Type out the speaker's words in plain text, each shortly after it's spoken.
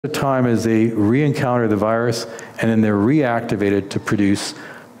the time as they re-encounter the virus, and then they're reactivated to produce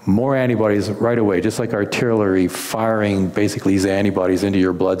more antibodies right away, just like artillery firing basically these antibodies into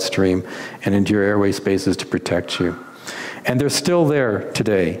your bloodstream and into your airway spaces to protect you. And they're still there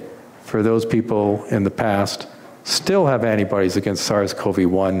today. For those people in the past, still have antibodies against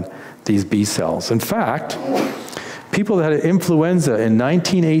SARS-CoV-1, these B cells. In fact, people that had influenza in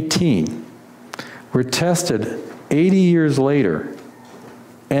 1918 were tested 80 years later,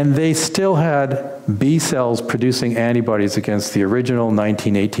 and they still had B cells producing antibodies against the original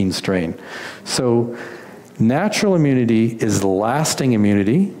 1918 strain. So natural immunity is lasting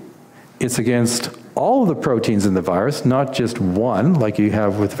immunity. It's against all of the proteins in the virus, not just one, like you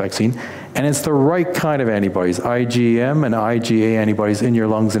have with the vaccine, and it's the right kind of antibodies, IgM and IgA antibodies in your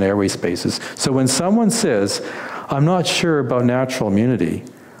lungs and airway spaces. So when someone says, I'm not sure about natural immunity,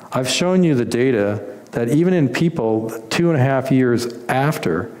 I've shown you the data that even in people 2.5 years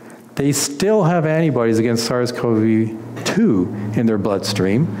after, they still have antibodies against SARS-CoV-2 in their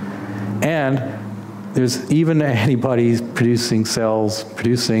bloodstream, and there's even antibodies producing cells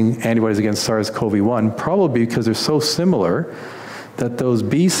producing antibodies against SARS-CoV-1, probably because they're so similar that those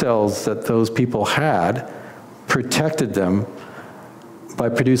B cells that those people had protected them by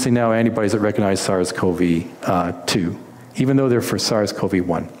producing now antibodies that recognize SARS-CoV-2, even though they're for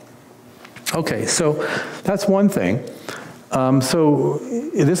SARS-CoV-1. Okay, so that's one thing. So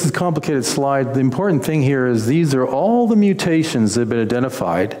this is a complicated slide. The important thing here is these are all the mutations that have been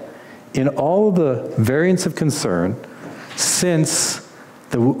identified in all of the variants of concern since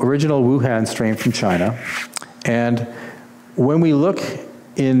the original Wuhan strain from China. And when we look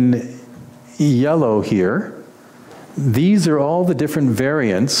in yellow here, these are all the different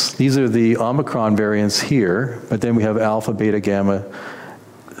variants. These are the Omicron variants here, but then we have alpha, beta, gamma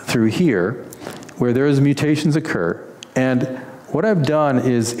through here, where those mutations occur. And what I've done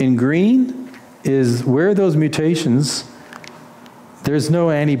is, in green, is where those mutations, there's no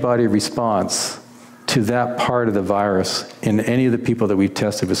antibody response to that part of the virus in any of the people that we've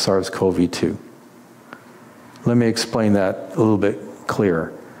tested with SARS-CoV-2. Let me explain that a little bit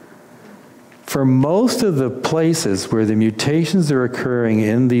clearer. For most of the places where the mutations are occurring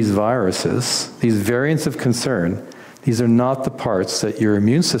in these viruses, these variants of concern, these are not the parts that your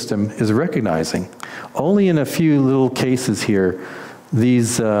immune system is recognizing. Only in a few little cases here,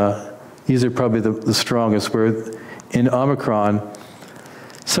 these are probably the strongest, where in Omicron.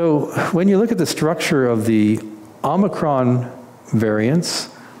 So when you look at the structure of the Omicron variants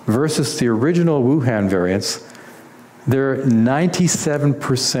versus the original Wuhan variants, they're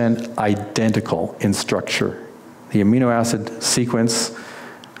 97% identical in structure. The amino acid sequence,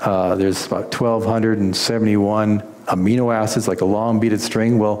 there's about 1,271 amino acids, like a long beaded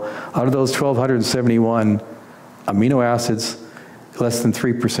string. Well, out of those 1,271 amino acids, less than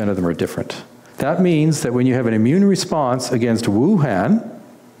 3% of them are different. That means that when you have an immune response against Wuhan,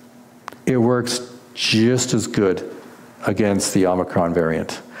 it works just as good against the Omicron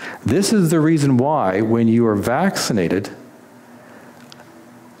variant. This is the reason why when you are vaccinated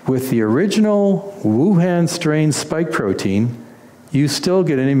with the original Wuhan strain spike protein, you still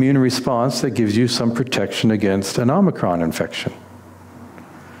get an immune response that gives you some protection against an Omicron infection.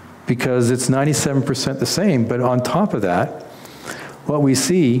 Because it's 97% the same, but on top of that, what we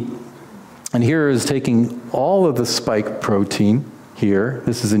see, and here is taking all of the spike protein here,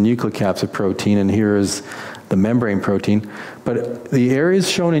 this is a nucleocapsid protein, and here is the membrane protein, but the areas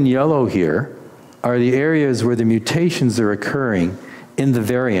shown in yellow here are the areas where the mutations are occurring in the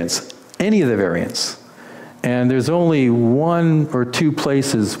variants, any of the variants. And there's only 1 or 2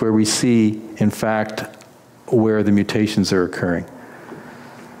 places where we see, in fact, where the mutations are occurring.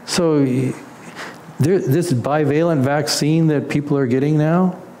 So this bivalent vaccine that people are getting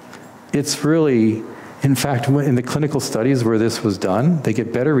now, it's really, in fact, in the clinical studies where this was done, they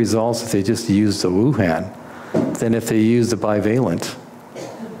get better results if they just use the Wuhan than if they use the bivalent.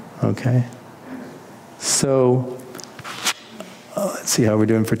 Okay? So let's see how we're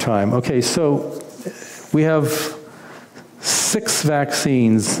doing for time. Okay, so we have 6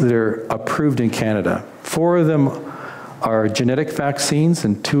 vaccines that are approved in Canada. 4 of them are genetic vaccines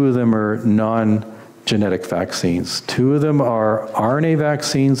and 2 of them are non-genetic vaccines. 2 of them are RNA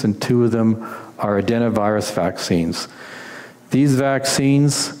vaccines and 2 of them are adenovirus vaccines. These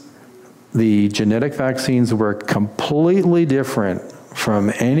vaccines, the genetic vaccines, work completely different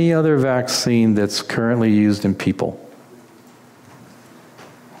from any other vaccine that's currently used in people.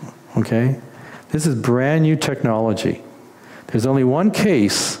 Okay? This is brand new technology. There's only one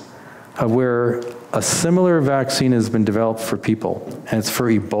case of where a similar vaccine has been developed for people, and it's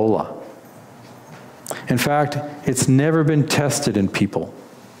for Ebola. In fact, it's never been tested in people.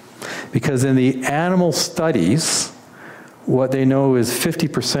 Because in the animal studies, what they know is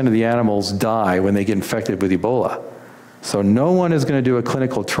 50% of the animals die when they get infected with Ebola. So no one is going to do a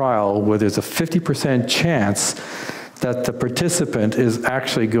clinical trial where there's a 50% chance that the participant is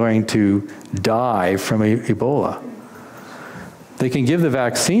actually going to die from Ebola. They can give the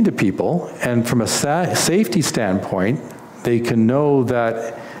vaccine to people, and from a safety standpoint, they can know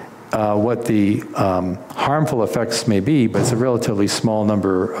that what the harmful effects may be, but it's a relatively small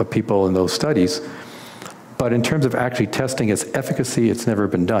number of people in those studies. But in terms of actually testing its efficacy, it's never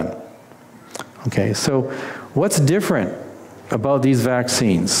been done. Okay, so what's different about these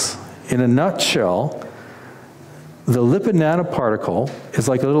vaccines? In a nutshell, the lipid nanoparticle is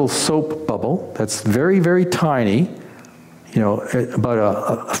like a little soap bubble that's very, very tiny, you know,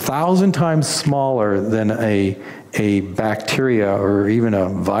 about 1,000 times smaller than a bacteria or even a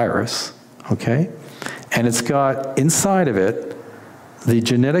virus, okay? And it's got inside of it the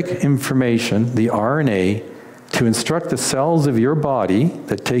genetic information, the RNA, to instruct the cells of your body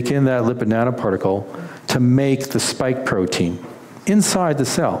that take in that lipid nanoparticle to make the spike protein inside the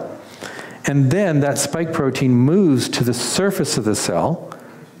cell. And then that spike protein moves to the surface of the cell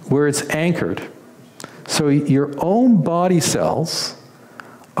where it's anchored. So your own body cells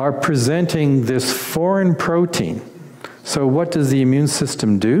are presenting this foreign protein. So what does the immune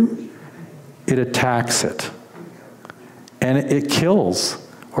system do? It attacks it. And it kills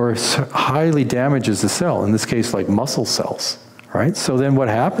or highly damages the cell, in this case like muscle cells, right? So then what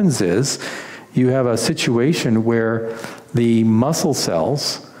happens is you have a situation where the muscle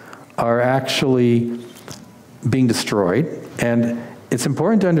cells are actually being destroyed. And it's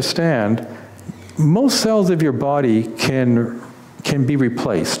important to understand most cells of your body can be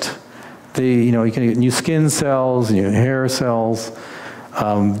replaced. You know, you can get new skin cells, new hair cells.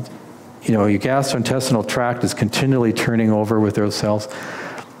 You know, your gastrointestinal tract is continually turning over with those cells,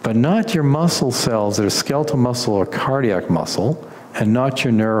 but not your muscle cells that are skeletal muscle or cardiac muscle, and not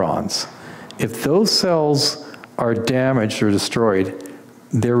your neurons. If those cells are damaged or destroyed,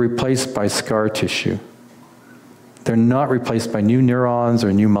 they're replaced by scar tissue. They're not replaced by new neurons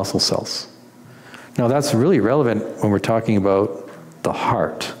or new muscle cells. Now that's really relevant when we're talking about the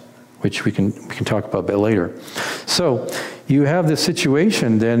heart, which we can talk about a bit later. So you have this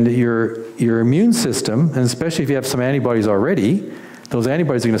situation, then your immune system, and especially if you have some antibodies already, those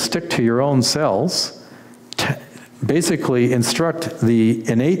antibodies are going to stick to your own cells, basically instruct the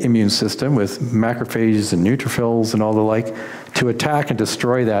innate immune system with macrophages and neutrophils and all the like to attack and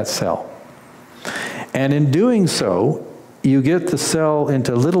destroy that cell. And in doing so, you get the cell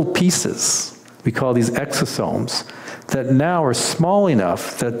into little pieces. We call these exosomes, that now are small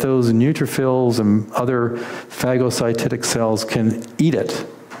enough that those neutrophils and other phagocytic cells can eat it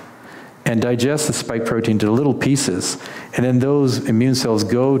and digest the spike protein to little pieces. And then those immune cells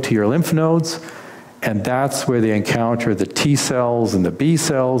go to your lymph nodes, and that's where they encounter the T cells and the B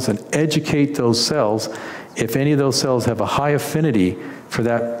cells and educate those cells. If any of those cells have a high affinity for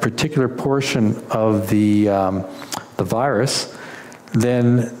that particular portion of the virus,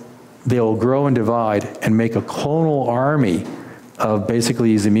 then they'll grow and divide and make a clonal army of basically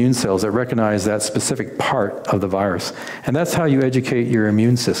these immune cells that recognize that specific part of the virus. And that's how you educate your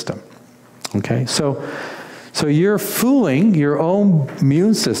immune system. Okay, so you're fooling your own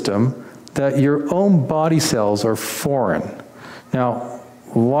immune system that your own body cells are foreign. Now,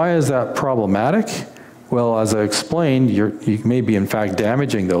 why is that problematic? Well, as I explained, you may be in fact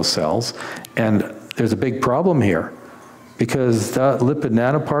damaging those cells, and there's a big problem here. Because that lipid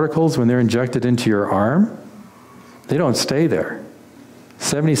nanoparticles, when they're injected into your arm, they don't stay there.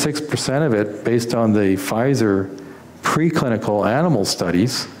 76% of it, based on the Pfizer preclinical animal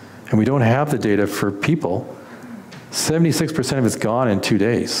studies, and we don't have the data for people, 76% of it's gone in 2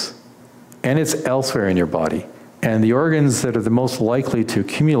 days. And it's elsewhere in your body. And the organs that are the most likely to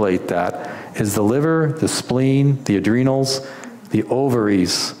accumulate that is the liver, the spleen, the adrenals, the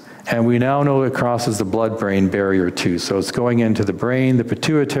ovaries. And we now know it crosses the blood-brain barrier too. So it's going into the brain. The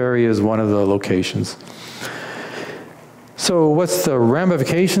pituitary is one of the locations. So what's the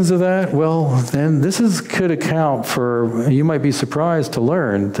ramifications of that? Well, then could account for, you might be surprised to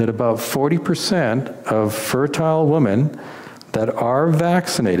learn that about 40% of fertile women that are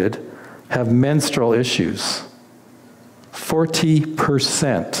vaccinated have menstrual issues.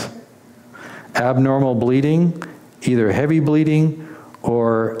 40%. Abnormal bleeding, either heavy bleeding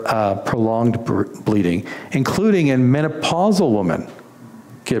or prolonged bleeding, including in menopausal women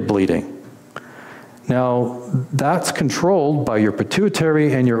get bleeding. Now, that's controlled by your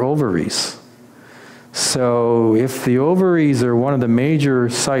pituitary and your ovaries. So if the ovaries are one of the major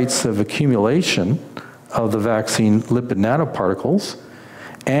sites of accumulation of the vaccine lipid nanoparticles,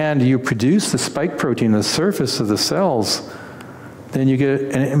 and you produce the spike protein on the surface of the cells, then you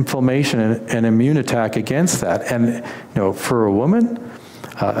get an inflammation and an immune attack against that. And for a woman,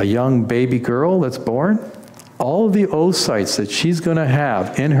 a young baby girl that's born, all of the oocytes that she's going to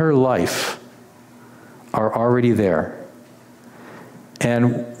have in her life are already there.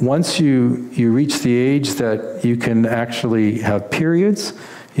 And once you reach the age that you can actually have periods,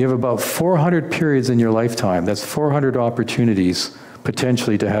 you have about 400 periods in your lifetime. That's 400 opportunities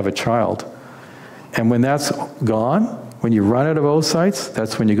potentially to have a child. And when that's gone, when you run out of oocytes,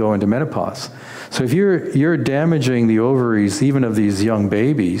 that's when you go into menopause. So if you're damaging the ovaries even of these young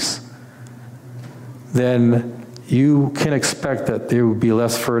babies, then you can expect that they will be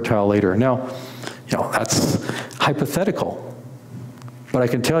less fertile later. Now, that's hypothetical. But I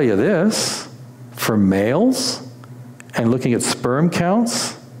can tell you this, for males, and looking at sperm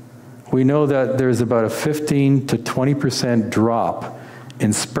counts, we know that there's about a 15 to 20% drop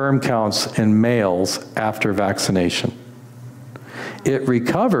in sperm counts in males after vaccination. It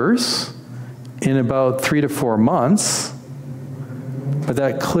recovers in about 3 to 4 months, but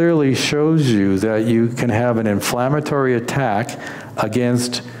that clearly shows you that you can have an inflammatory attack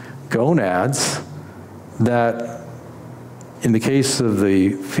against gonads that, in the case of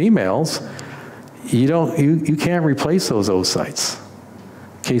the females, you can't replace those oocytes.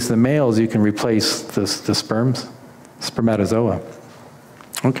 In the case of the males, you can replace the spermatozoa.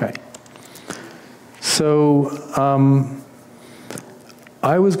 Okay. So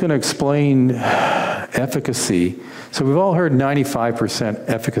I was going to explain efficacy. So we've all heard 95%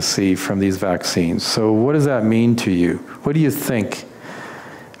 efficacy from these vaccines. So what does that mean to you? What do you think?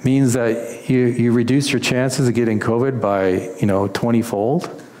 It means that you reduce your chances of getting COVID by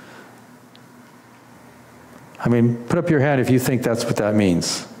 20-fold? I mean, put up your hand if you think that's what that means.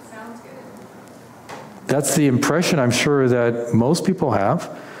 Sounds good. That's the impression I'm sure that most people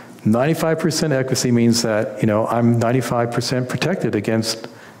have. 95% efficacy means that, I'm 95% protected against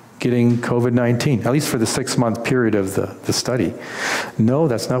getting COVID-19, at least for the 6-month period of the study. No,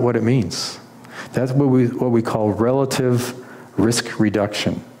 that's not what it means. That's what we call relative risk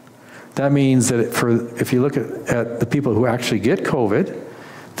reduction. That means that if you look at the people who actually get COVID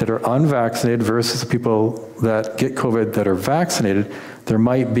that are unvaccinated versus the people that get COVID that are vaccinated, there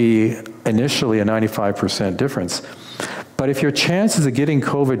might be initially a 95% difference. But if your chances of getting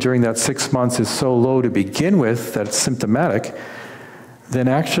COVID during that 6 months is so low to begin with that it's symptomatic, then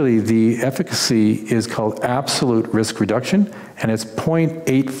actually the efficacy is called absolute risk reduction, and it's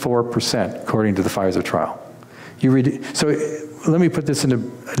 0.84% according to the Pfizer trial. So let me put this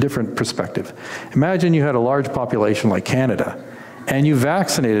into a different perspective. Imagine you had a large population like Canada, and you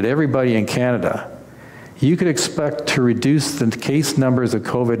vaccinated everybody in Canada. You could expect to reduce the case numbers of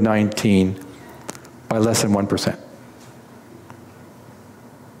COVID-19 by less than 1%.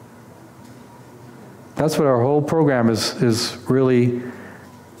 That's what our whole program is really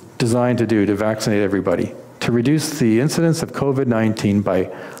designed to do, to vaccinate everybody, to reduce the incidence of COVID-19 by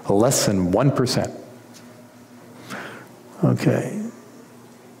less than 1%. Okay.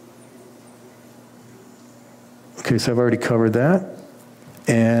 Okay, so I've already covered that.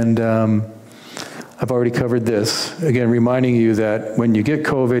 And I've already covered this. Again, reminding you that when you get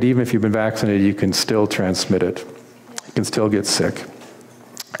COVID, even if you've been vaccinated, you can still transmit it. You can still get sick.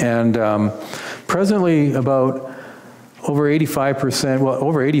 And presently, about over 85%, well,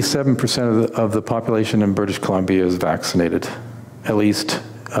 over 87% of the population in British Columbia is vaccinated, at least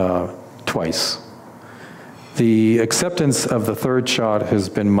twice. The acceptance of the third shot has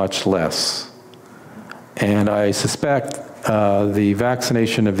been much less. And I suspect the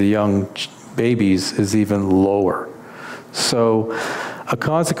vaccination of the young babies is even lower. So a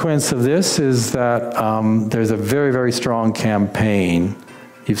consequence of this is that there's a very, very strong campaign.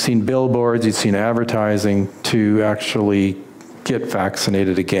 You've seen billboards, you've seen advertising to actually get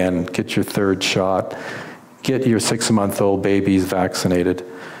vaccinated again, get your third shot, get your 6-month-old babies vaccinated.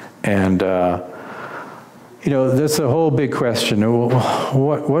 And that's a whole big question.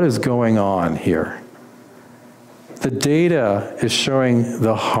 What is going on here? The data is showing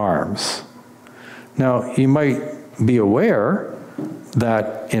the harms. Now, you might be aware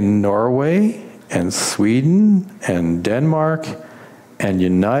that in Norway and Sweden and Denmark and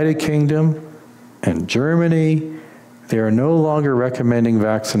United Kingdom and Germany, they are no longer recommending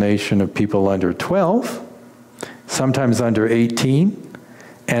vaccination of people under 12, sometimes under 18,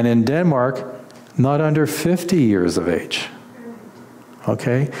 and in Denmark, not under 50 years of age.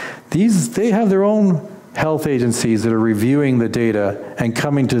 Okay? They have their own health agencies that are reviewing the data and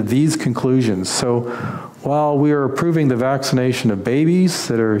coming to these conclusions. So while we are approving the vaccination of babies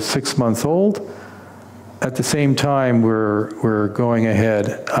that are 6 months old, at the same time, we're going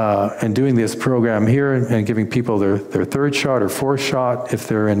ahead and doing this program here and giving people their third shot or fourth shot if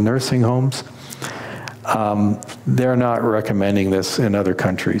they're in nursing homes. They're not recommending this in other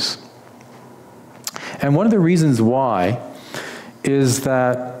countries. And one of the reasons why is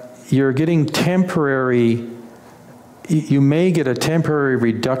that you're getting temporary, you may get a temporary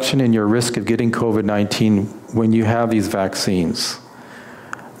reduction in your risk of getting COVID-19 when you have these vaccines.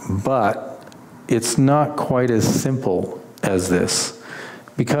 But it's not quite as simple as this,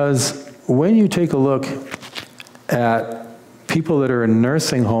 because when you take a look at people that are in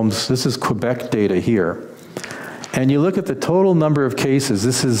nursing homes, this is Quebec data here, and you look at the total number of cases,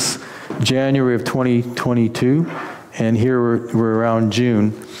 this is January of 2022, and here we're around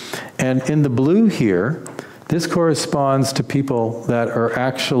June, and in the blue here, this corresponds to people that are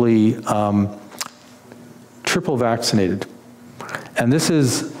actually triple vaccinated, and this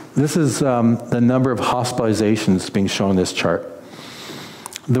is the number of hospitalizations being shown in this chart.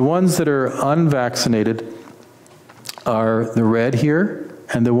 The ones that are unvaccinated are the red here,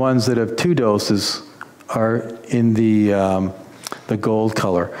 and the ones that have 2 doses are in the gold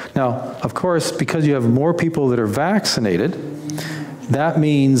color. Now, of course, because you have more people that are vaccinated, that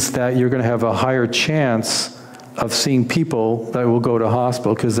means that you're going to have a higher chance of seeing people that will go to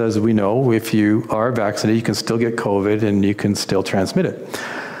hospital, because as we know, if you are vaccinated, you can still get COVID and you can still transmit it.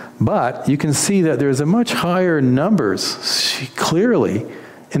 But you can see that there's a much higher numbers, clearly,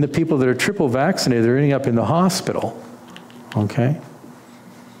 in the people that are triple vaccinated, they're ending up in the hospital, okay?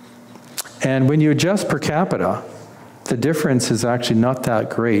 And when you adjust per capita, the difference is actually not that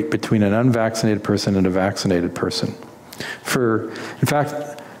great between an unvaccinated person and a vaccinated person. In fact,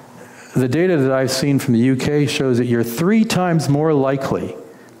 the data that I've seen from the UK shows that you're 3 times more likely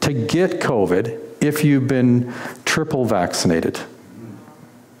to get COVID if you've been triple vaccinated.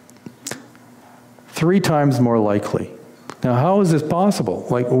 3 times more likely. Now, how is this possible?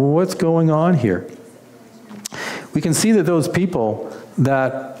 Like, what's going on here? We can see that those people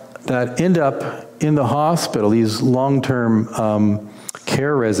that end up in the hospital, these long-term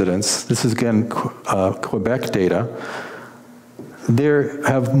care residents, this is again Quebec data, they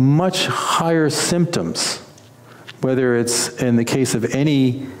have much higher symptoms, whether it's in the case of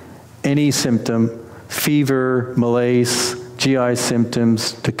any symptom, fever, malaise, GI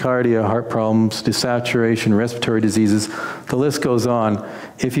symptoms, tachycardia, heart problems, desaturation, respiratory diseases, the list goes on.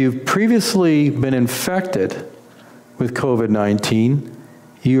 If you've previously been infected with COVID-19,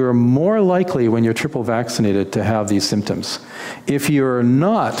 you are more likely when you're triple vaccinated to have these symptoms. If you haven't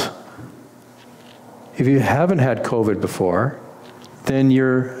had COVID before, then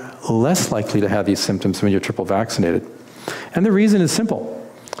you're less likely to have these symptoms when you're triple vaccinated. And the reason is simple.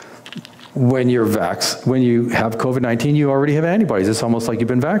 When you have COVID-19, you already have antibodies. It's almost like you've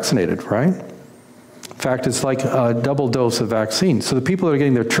been vaccinated, right? In fact, it's like a double dose of vaccine. So the people that are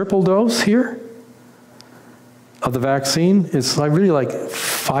getting their triple dose here of the vaccine, it's really like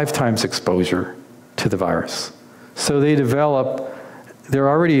 5 times exposure to the virus. So they develop, their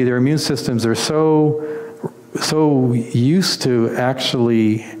immune systems are so used to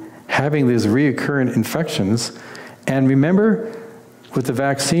actually having these recurrent infections. And remember, with the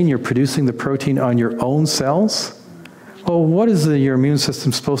vaccine, you're producing the protein on your own cells. Well, what is your immune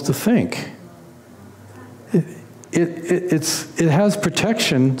system supposed to think? It has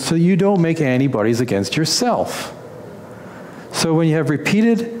protection so you don't make antibodies against yourself. So when you have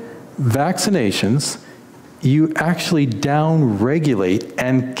repeated vaccinations, you actually down-regulate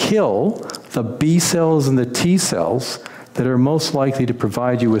and kill the B cells and the T cells that are most likely to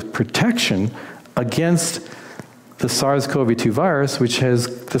provide you with protection against the SARS-CoV-2 virus, which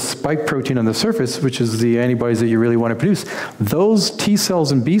has the spike protein on the surface, which is the antibodies that you really want to produce. Those T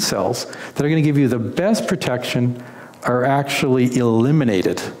cells and B cells that are going to give you the best protection are actually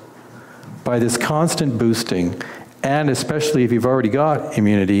eliminated by this constant boosting, and especially if you've already got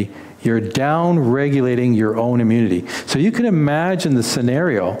immunity, you're down-regulating your own immunity. So you can imagine the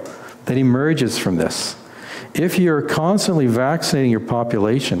scenario that emerges from this. If you're constantly vaccinating your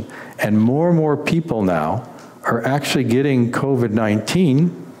population, and more people now are actually getting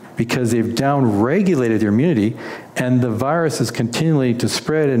COVID-19 because they've down-regulated their immunity, and the virus is continuing to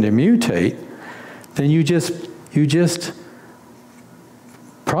spread and to mutate, then you just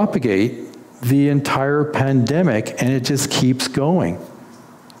propagate the entire pandemic, and it just keeps going,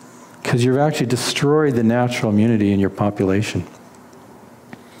 because you've actually destroyed the natural immunity in your population.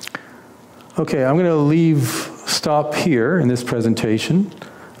 Okay, I'm going to stop here in this presentation.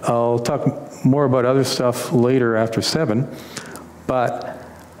 I'll talk more about other stuff later after 7, but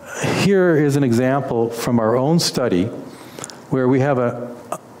here is an example from our own study where we have a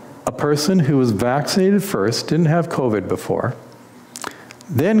person who was vaccinated first, didn't have COVID before,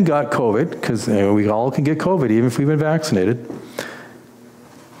 then got COVID, because we all can get COVID even if we've been vaccinated.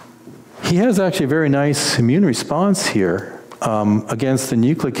 He has actually a very nice immune response here against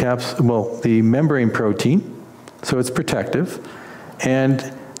the the membrane protein, so it's protective,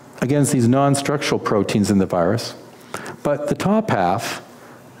 and against these non-structural proteins in the virus. But the top half,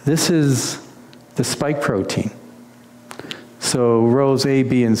 this is the spike protein. So rows A,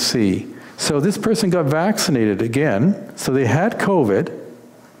 B, and C. So this person got vaccinated again, so they had COVID,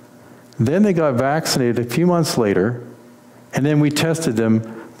 then they got vaccinated a few months later, and then we tested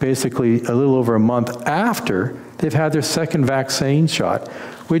them basically a little over a month after they've had their second vaccine shot,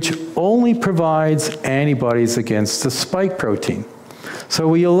 which only provides antibodies against the spike protein. So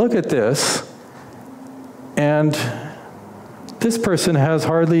when you look at this, and this person has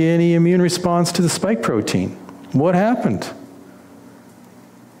hardly any immune response to the spike protein. What happened?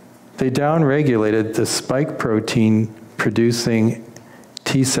 They downregulated the spike protein producing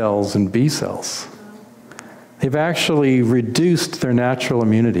T cells and B cells. They've actually reduced their natural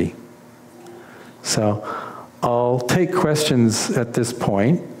immunity. So I'll take questions at this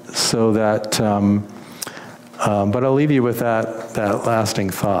point so that, but I'll leave you with that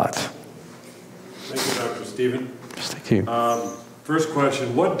lasting thought. Thank you, Dr. Steven. Thank you. First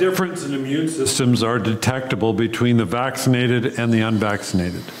question, what difference in immune systems are detectable between the vaccinated and the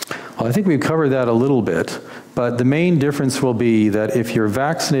unvaccinated? Well, I think we've covered that a little bit, but the main difference will be that if you're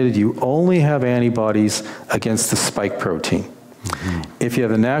vaccinated, you only have antibodies against the spike protein. Mm-hmm. If you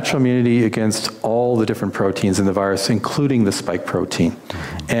have a natural immunity against all the different proteins in the virus, including the spike protein.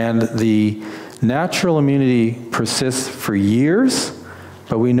 Mm-hmm. And the natural immunity persists for years,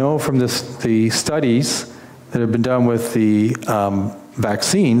 but we know from the studies that have been done with the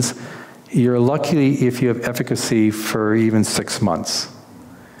vaccines, you're lucky if you have efficacy for even 6 months.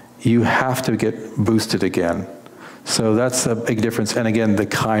 You have to get boosted again. So that's a big difference. And again, the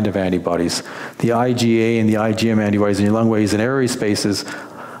kind of antibodies. The IgA and the IgM antibodies in your lung ways and airway spaces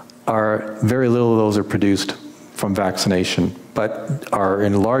are, very little of those are produced from vaccination, but are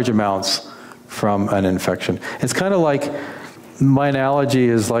in large amounts from an infection. It's kind of like, my analogy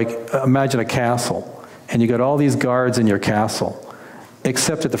is like, imagine a castle. And you got all these guards in your castle,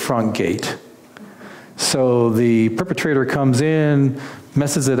 except at the front gate. So the perpetrator comes in,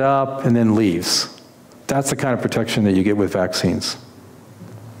 messes it up, and then leaves. That's the kind of protection that you get with vaccines.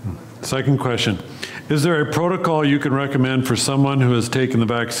 Second question, is there a protocol you can recommend for someone who has taken the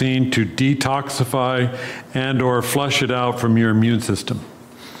vaccine to detoxify and or flush it out from your immune system?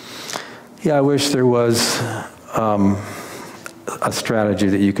 Yeah, I wish there was a strategy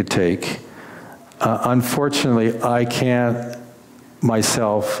that you could take. Unfortunately, I can't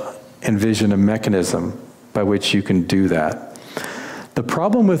myself envision a mechanism by which you can do that. The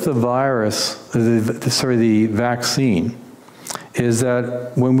problem with the virus, the vaccine, is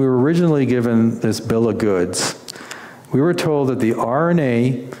that when we were originally given this bill of goods, we were told that the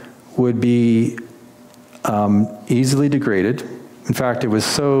RNA would be easily degraded. In fact, it was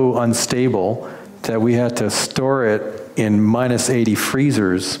so unstable that we had to store it in -80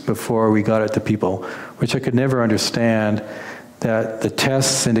 freezers before we got it to people, which I could never understand. That the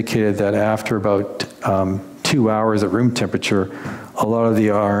tests indicated that after about 2 hours at room temperature, a lot of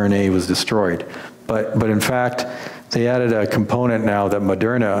the RNA was destroyed. But in fact, they added a component now that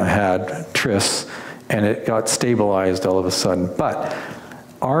Moderna had, TRIS, and it got stabilized all of a sudden. But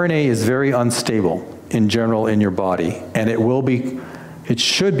RNA is very unstable in general in your body, and it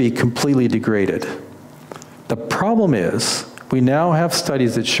should be completely degraded. The problem is, we now have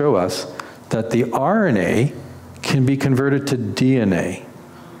studies that show us that the RNA can be converted to DNA.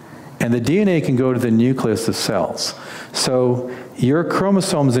 And the DNA can go to the nucleus of cells. So your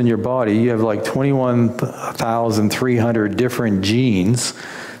chromosomes in your body, you have like 21,300 different genes.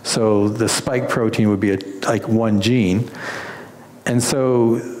 So the spike protein would be like one gene. And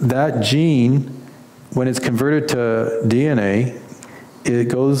so that gene, when it's converted to DNA, it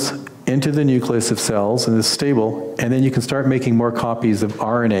goes into the nucleus of cells and is stable, and then you can start making more copies of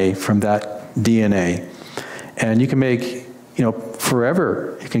RNA from that DNA. And you can make,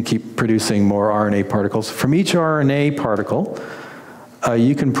 forever, you can keep producing more RNA particles. From each RNA particle,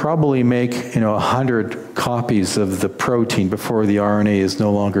 you can probably make 100 copies of the protein before the RNA is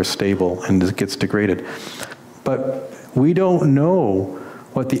no longer stable and it gets degraded. But we don't know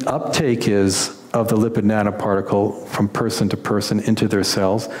what the uptake is of the lipid nanoparticle from person to person into their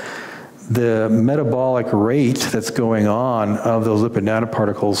cells. The metabolic rate that's going on of those lipid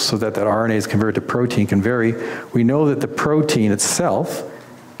nanoparticles so that RNA is converted to protein can vary. We know that the protein itself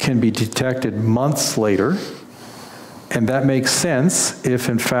can be detected months later, And that makes sense if,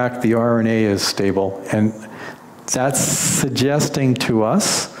 in fact, the RNA is stable. And that's suggesting to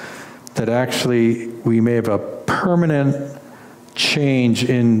us that actually we may have a permanent change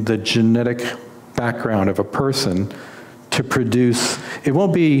in the genetic background of a person to produce, it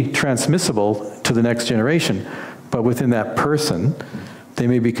won't be transmissible to the next generation, but within that person, they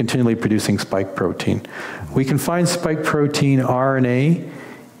may be continually producing spike protein. We can find spike protein RNA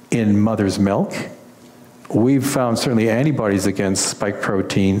in mother's milk. We've found certainly antibodies against spike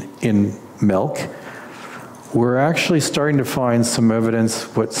protein in milk. We're actually starting to find some evidence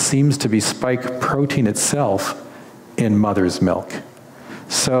what seems to be spike protein itself in mother's milk.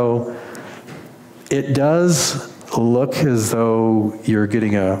 So it does look as though you're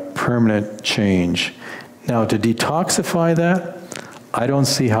getting a permanent change. Now, to detoxify that, I don't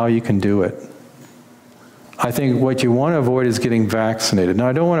see how you can do it. I think what you want to avoid is getting vaccinated. Now,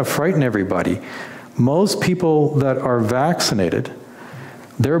 I don't want to frighten everybody. Most people that are vaccinated,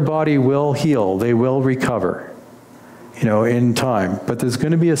 their body will heal, they will recover, in time. But there's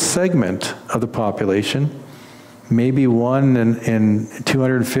going to be a segment of the population, maybe 1 in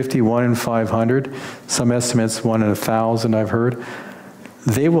 250, 1 in 500, some estimates 1 in 1,000 I've heard.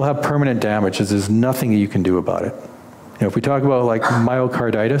 They will have permanent damages. There's nothing you can do about it. If we talk about like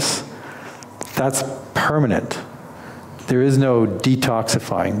myocarditis, that's permanent. There is no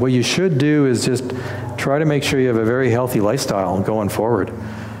detoxifying. What you should do is just try to make sure you have a very healthy lifestyle going forward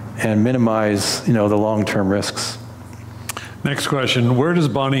and minimize, the long-term risks. Next question, where does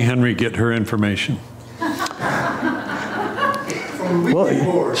Bonnie Henry get her information?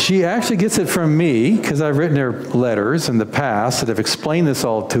 Well, she actually gets it from me because I've written her letters in the past that have explained this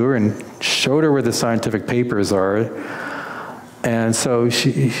all to her and showed her where the scientific papers are. And so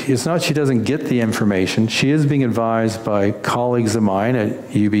it's not she doesn't get the information. She is being advised by colleagues of mine at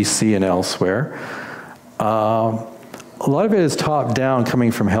UBC and elsewhere. A lot of it is top-down,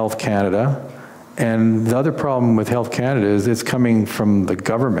 coming from Health Canada. And the other problem with Health Canada is it's coming from the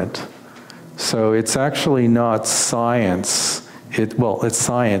government. So it's actually not science. It's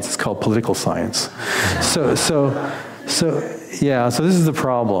science. It's called political science. So this is the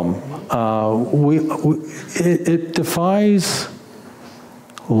problem. It defies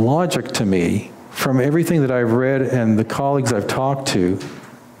logic to me from everything that I've read and the colleagues I've talked to,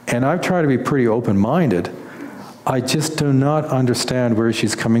 and I've tried to be pretty open-minded. I just do not understand where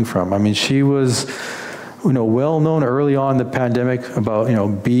she's coming from. I mean, she was, well known early on in the pandemic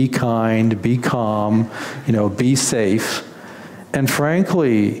about, be kind, be calm, be safe. And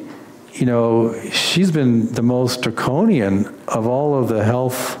frankly, she's been the most draconian of all of the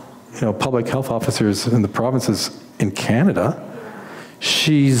health, public health officers in the provinces in Canada.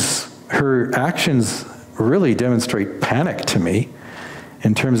 Her actions really demonstrate panic to me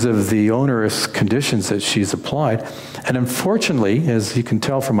in terms of the onerous conditions that she's applied. And unfortunately, as you can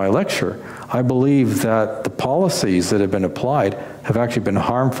tell from my lecture, I believe that the policies that have been applied have actually been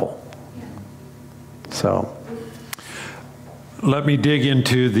harmful. So. Let me dig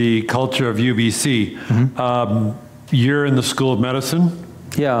into the culture of UBC. Mm-hmm. You're in the School of Medicine?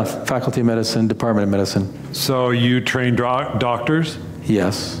 Yeah, Faculty of Medicine, Department of Medicine. So you train doctors?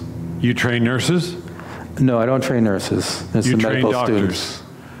 Yes. You train nurses? No, I don't train nurses. It's the medical students.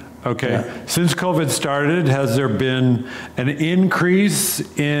 Okay. Yeah. Since COVID started, has there been an increase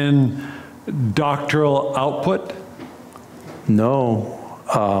in doctoral output? No.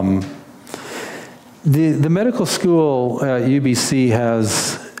 The medical school at UBC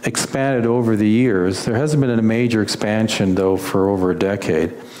has expanded over the years. There hasn't been a major expansion, though, for over a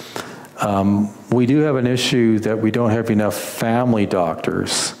decade. We do have an issue that we don't have enough family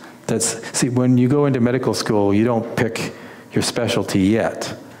doctors. See, when you go into medical school, you don't pick your specialty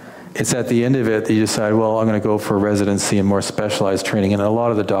yet. It's at the end of it that you decide, well, I'm going to go for a residency and more specialized training, and a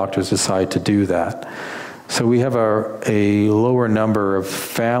lot of the doctors decide to do that. So we have a lower number of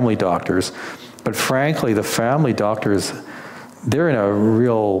family doctors. But frankly, the family doctors, they're in a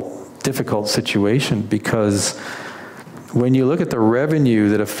real difficult situation because when you look at the revenue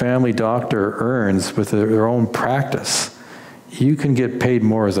that a family doctor earns with their own practice, you can get paid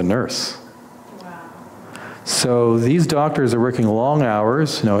more as a nurse. Wow. So these doctors are working long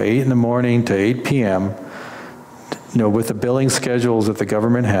hours, 8 in the morning to 8 p.m., with the billing schedules that the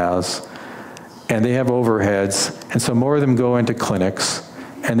government has, and they have overheads, and so more of them go into clinics.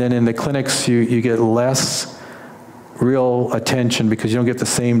 And then in the clinics, you get less real attention because you don't get the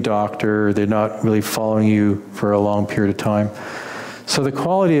same doctor. They're not really following you for a long period of time. So the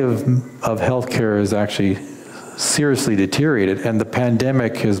quality of healthcare is actually seriously deteriorated, and the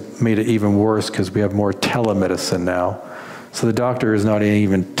pandemic has made it even worse because we have more telemedicine now. So the doctor is not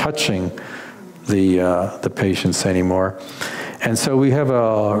even touching the patients anymore. And so we have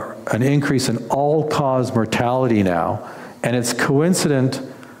an increase in all-cause mortality now, and it's coincident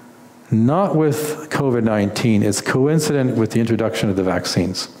not with COVID-19, it's coincident with the introduction of the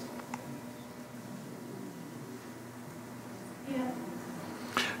vaccines.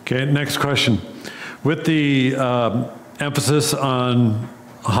 Okay, next question. With the emphasis on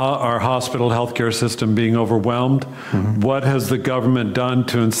our hospital healthcare system being overwhelmed, what has the government done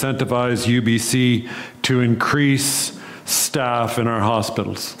to incentivize UBC to increase staff in our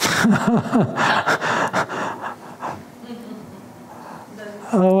hospitals?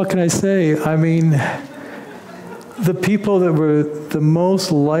 Oh, what can I say? I mean, the people that were the most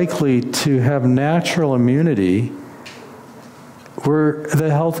likely to have natural immunity were the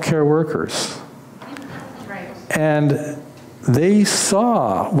healthcare workers. Right. And they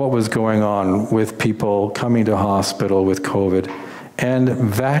saw what was going on with people coming to hospital with COVID and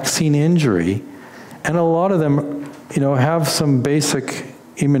vaccine injury. And a lot of them, have some basic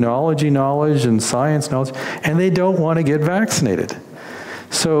immunology knowledge and science knowledge, and they don't want to get vaccinated.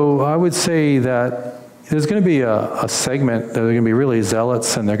 So I would say that there's going to be a segment that are going to be really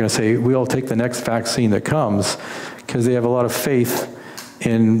zealots, and they're going to say, we'll take the next vaccine that comes, because they have a lot of faith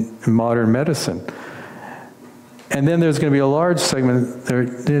in modern medicine. And then there's going to be a large segment,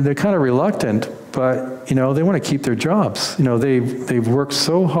 they're kind of reluctant, but they want to keep their jobs. They've worked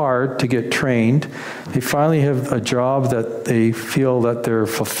so hard to get trained. They finally have a job that they feel that they're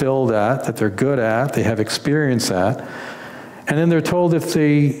fulfilled at, that they're good at, they have experience at. And then they're told if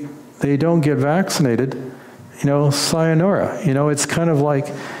they don't get vaccinated, sayonara. It's kind of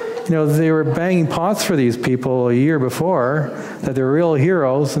like, they were banging pots for these people a year before, that they're real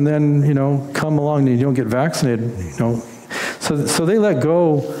heroes, and then, come along and you don't get vaccinated, So they let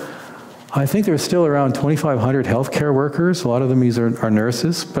go. I think there's still around 2,500 healthcare workers. A lot of them are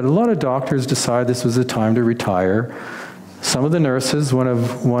nurses, but a lot of doctors decide this was the time to retire. Some of the nurses, one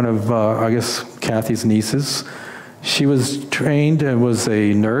of I guess, Kathy's nieces, she was trained and was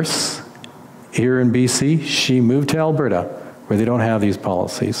a nurse here in BC. She moved to Alberta, where they don't have these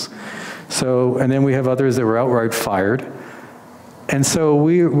policies. So, and then we have others that were outright fired. And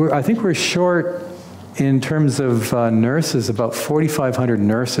so I think we're short in terms of nurses, about 4,500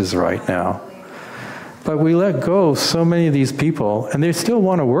 nurses right now. But we let go so many of these people, and they still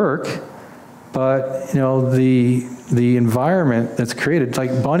want to work, but the environment that's created,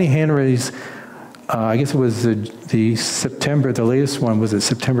 like Bonnie Henry's, I guess it was the latest one, was it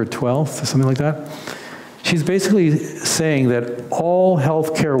September 12th or something like that? She's basically saying that all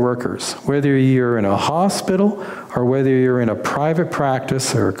healthcare workers, whether you're in a hospital or whether you're in a private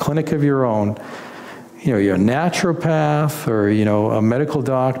practice or a clinic of your own, you're a naturopath or a medical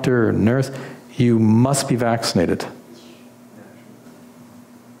doctor or nurse, you must be vaccinated.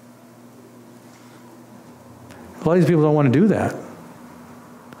 A lot of these people don't want to do that.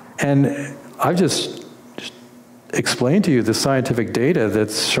 And I've just explained to you the scientific data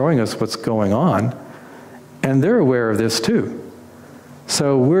that's showing us what's going on, and they're aware of this too.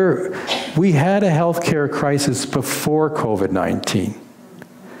 So we had a healthcare crisis before COVID-19.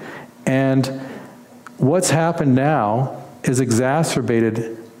 And what's happened now is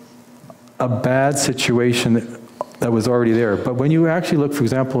exacerbated a bad situation that was already there. But when you actually look, for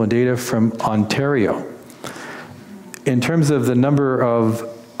example, in data from Ontario, in terms of the number of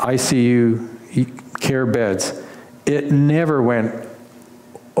ICU care beds, it never went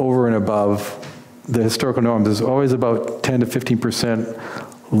over and above the historical norms. There's always about 10 to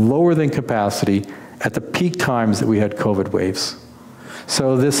 15% lower than capacity at the peak times that we had COVID waves.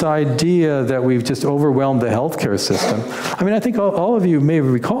 So this idea that we've just overwhelmed the healthcare system, I mean, I think all of you may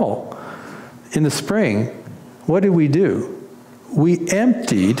recall, in the spring, what did we do? We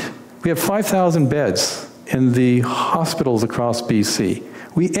have 5,000 beds in the hospitals across BC.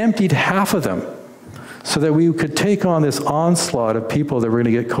 We emptied half of them so that we could take on this onslaught of people that were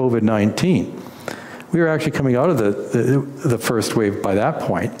going to get COVID-19. We were actually coming out of the first wave by that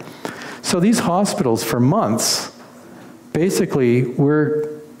point. So these hospitals for months basically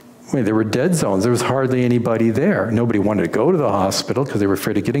there were dead zones. There was hardly anybody there. Nobody wanted to go to the hospital because they were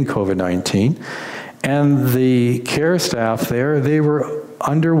afraid of getting COVID-19. And the care staff there, they were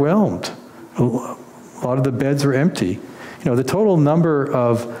underwhelmed. A lot of the beds were empty. The total number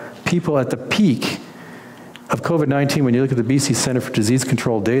of people at the peak of COVID-19, when you look at the BC Centre for Disease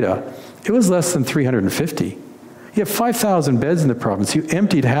Control data, it was less than 350. You have 5,000 beds in the province. You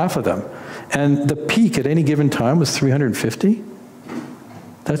emptied half of them. And the peak at any given time was 350.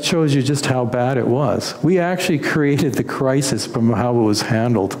 That shows you just how bad it was. We actually created the crisis from how it was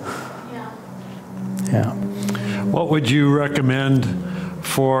handled. Yeah. What would you recommend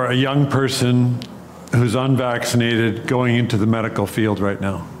for a young person who's unvaccinated going into the medical field right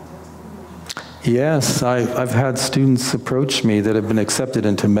now? Yes, I've had students approach me that have been accepted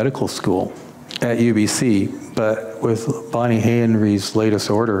into medical school at UBC, but with Bonnie Henry's latest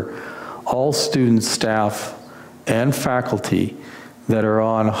order, all students, staff, and faculty that are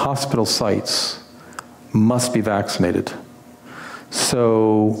on hospital sites must be vaccinated.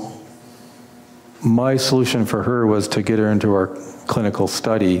 So my solution for her was to get her into our clinical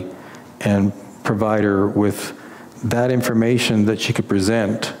study and provide her with that information that she could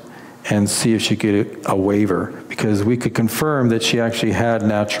present and see if she could get a waiver, because we could confirm that she actually had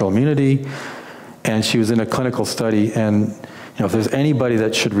natural immunity and she was in a clinical study. And if there's anybody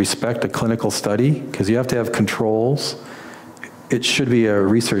that should respect a clinical study, because you have to have controls, it should be a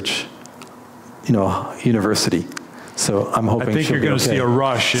research, university. So I'm hoping I think you're going to see a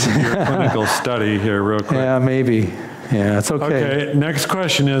rush in your clinical study here real quick. Yeah, maybe. Yeah, it's okay. Okay, next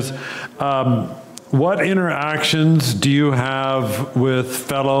question is, what interactions do you have with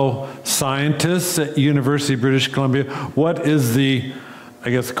fellow scientists at University of British Columbia? What is the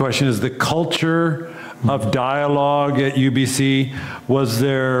question is the culture of dialogue at UBC? Was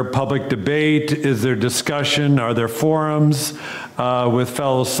there public debate? Is there discussion? Are there forums with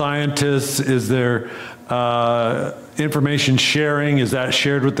fellow scientists? Is there information sharing? Is that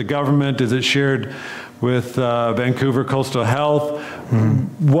shared with the government? Is it shared with Vancouver Coastal Health?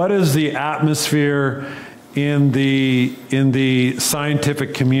 What is the atmosphere in the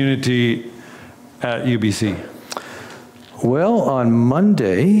scientific community at UBC? Well, on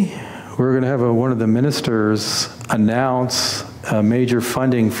Monday, we're going to have one of the ministers announce major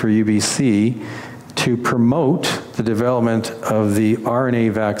funding for UBC to promote the development of the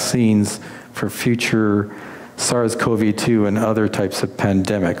RNA vaccines for future SARS-CoV-2 and other types of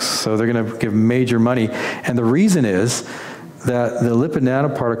pandemics. So they're going to give major money. And the reason is that the lipid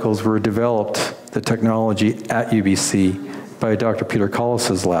nanoparticles were developed, the technology at UBC, by Dr. Peter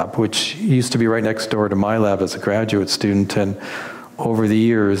Collis's lab, which used to be right next door to my lab as a graduate student. And over the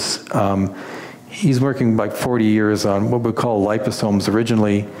years, he's working like 40 years on what we call liposomes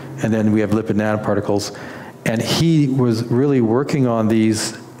originally, and then we have lipid nanoparticles. And he was really working on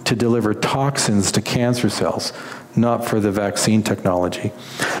these to deliver toxins to cancer cells, not for the vaccine technology.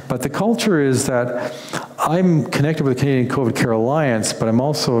 But the culture is that I'm connected with the Canadian COVID Care Alliance, but I'm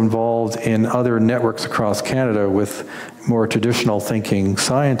also involved in other networks across Canada with more traditional thinking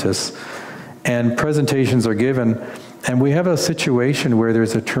scientists, and presentations are given. And we have a situation where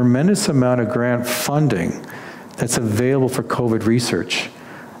there's a tremendous amount of grant funding that's available for COVID research.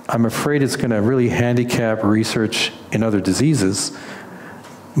 I'm afraid it's going to really handicap research in other diseases,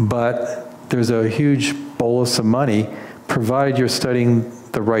 but there's a huge bolus of money provided you're studying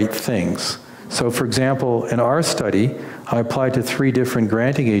the right things. So for example, in our study, I applied to 3 different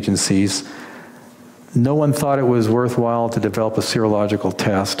granting agencies. No one thought it was worthwhile to develop a serological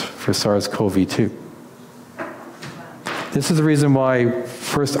test for SARS-CoV-2. This is the reason why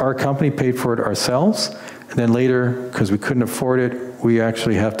first our company paid for it ourselves, and then later, because we couldn't afford it, we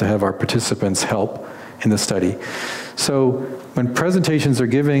actually have to have our participants help in the study. So when presentations are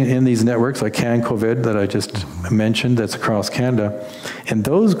given in these networks, like CanCOVID that I just mentioned, that's across Canada, in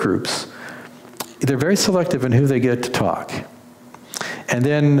those groups, they're very selective in who they get to talk. And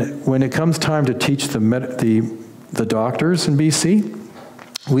then when it comes time to teach the doctors in BC,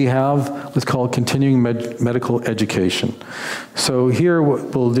 we have what's called continuing medical education. So here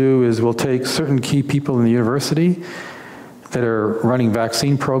what we'll do is we'll take certain key people in the university that are running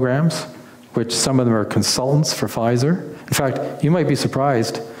vaccine programs, which some of them are consultants for Pfizer. In fact, you might be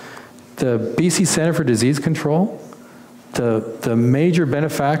surprised, the BC Centre for Disease Control, the major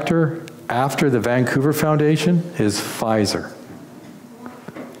benefactor after the Vancouver Foundation is Pfizer.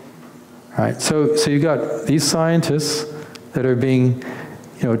 Right? So you've got these scientists that are being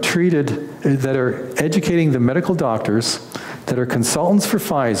treated, that are educating the medical doctors, that are consultants for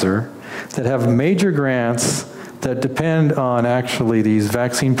Pfizer, that have major grants that depend on actually these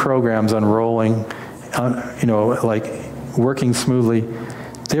vaccine programs unrolling, like working smoothly.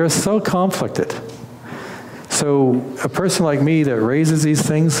 They're so conflicted. So a person like me that raises these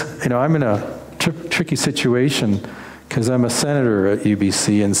things, I'm in a tricky situation because I'm a senator at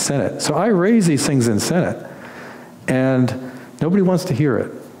UBC in Senate. So I raise these things in Senate, and nobody wants to hear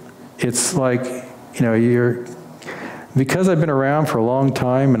it. It's like, because I've been around for a long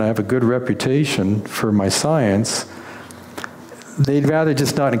time and I have a good reputation for my science, they'd rather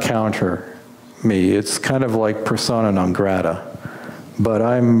just not encounter me. It's kind of like persona non grata. But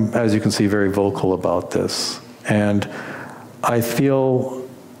I'm, as you can see, very vocal about this. And I feel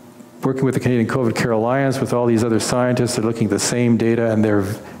working with the Canadian COVID Care Alliance, with all these other scientists. They're looking at the same data, and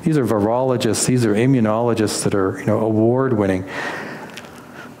these are virologists, these are immunologists that are, award-winning.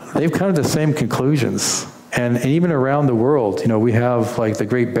 They've come to the same conclusions. And even around the world, we have like the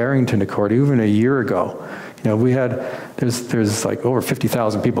Great Barrington Accord, even a year ago. There's like over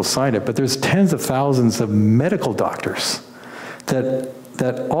 50,000 people signed it, but there's tens of thousands of medical doctors that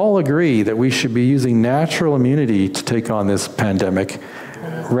all agree that we should be using natural immunity to take on this pandemic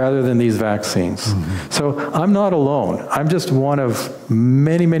rather than these vaccines. Mm-hmm. So I'm not alone. I'm just one of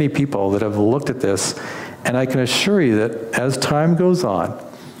many, many people that have looked at this, and I can assure you that as time goes on,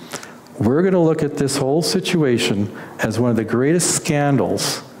 we're going to look at this whole situation as one of the greatest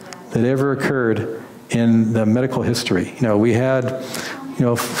scandals that ever occurred in the medical history. We had,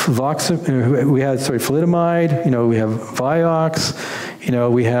 thalidomide, we have Vioxx,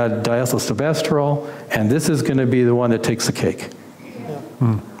 we had diethylstilbestrol, and this is going to be the one that takes the cake.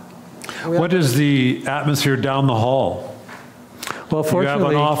 Hmm. What is the atmosphere down the hall? Well,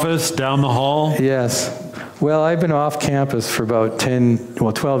 fortunately, you have an office down the hall? Yes. Well, I've been off campus for about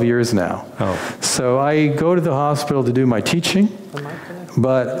 12 years now. Oh. So I go to the hospital to do my teaching,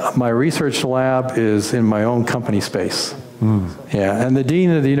 but my research lab is in my own company space. Mm. Yeah, and the dean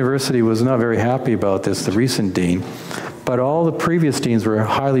of the university was not very happy about this, the recent dean, but all the previous deans were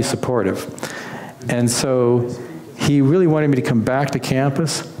highly supportive. And so he really wanted me to come back to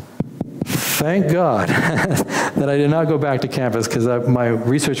campus. Thank God that I did not go back to campus, because my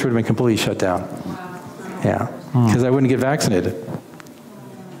research would have been completely shut down. Yeah, because I wouldn't get vaccinated.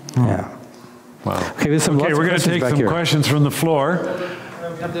 Yeah. Wow. Okay, we're going to take some questions from the floor.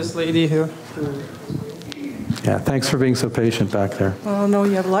 We have this lady here. Yeah, thanks for being so patient back there. Oh, no,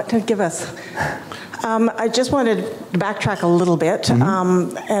 you have a lot to give us. I just wanted to backtrack a little bit,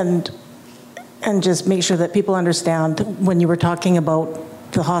 and just make sure that people understand when you were talking about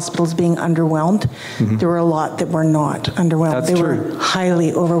the hospitals being underwhelmed, there were a lot that were not underwhelmed. They were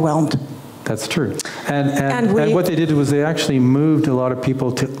highly overwhelmed. That's true. And what they did was they actually moved a lot of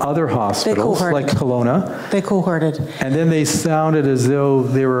people to other hospitals, like Kelowna. They cohorted. And then they sounded as though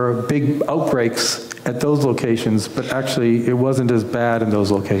there were big outbreaks at those locations, but actually it wasn't as bad in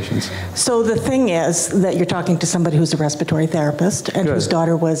those locations. So the thing is that you're talking to somebody who's a respiratory therapist and whose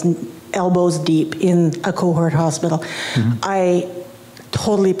daughter was elbows deep in a cohort hospital. I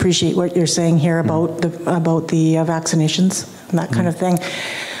totally appreciate what you're saying here about the vaccinations and that kind of thing.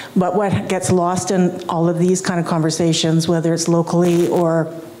 But what gets lost in all of these kind of conversations, whether it's locally or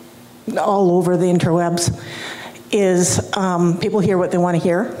all over the interwebs, is people hear what they want to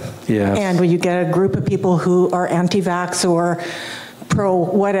hear. Yes. And when you get a group of people who are anti-vax or pro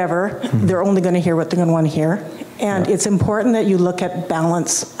whatever, they're only going to hear what they're going to want to hear. And it's important that you look at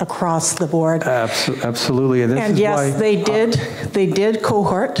balance across the board. Absolutely. And yes, they did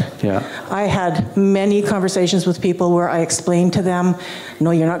cohort. Yeah. I had many conversations with people where I explained to them, no,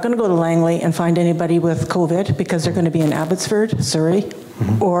 you're not going to go to Langley and find anybody with COVID, because they're going to be in Abbotsford, Surrey,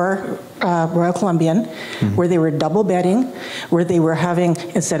 or Royal Columbian, where they were double bedding, where they were having,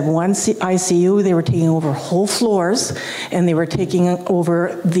 instead of one ICU, they were taking over whole floors, and they were taking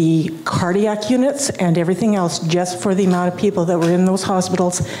over the cardiac units and everything else just for the amount of people that were in those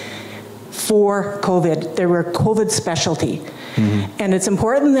hospitals for COVID. They were COVID specialty. And it's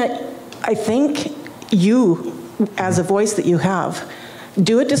important that I think you, as a voice that you have,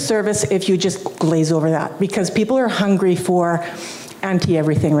 do a disservice if you just glaze over that, because people are hungry for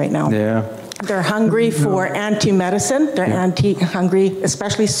anti-everything right now. Yeah. They're hungry for anti-medicine. They're hungry,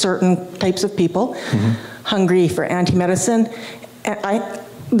 especially certain types of people, hungry for anti-medicine. And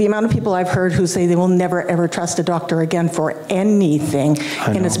the amount of people I've heard who say they will never ever trust a doctor again for anything,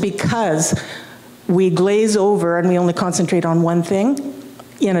 and it's because we glaze over and we only concentrate on one thing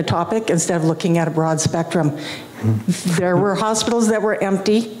in a topic instead of looking at a broad spectrum. There were hospitals that were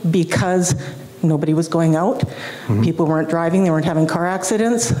empty because nobody was going out. People weren't driving. They weren't having car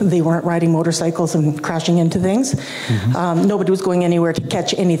accidents. They weren't riding motorcycles and crashing into things. Nobody was going anywhere to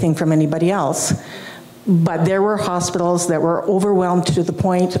catch anything from anybody else. But there were hospitals that were overwhelmed to the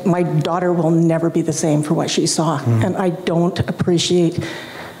point my daughter will never be the same for what she saw. And I don't appreciate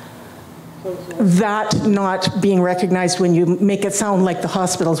that not being recognized when you make it sound like the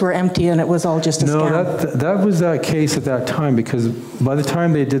hospitals were empty and it was all just a scam. No, that was that case at that time, because by the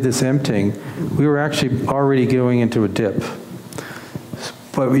time they did this emptying, we were actually already going into a dip.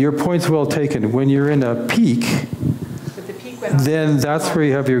 But your point's well taken. When you're in a peak, then that's where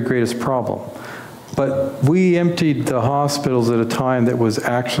you have your greatest problem. But we emptied the hospitals at a time that was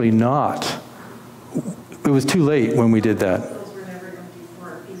actually not. It was too late when we did that.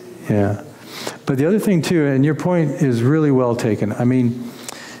 Yeah. But the other thing too, and your point is really well taken. I mean,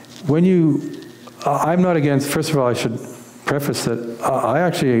 I'm not against, first of all, I should preface that I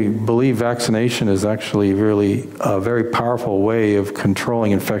actually believe vaccination is actually really a very powerful way of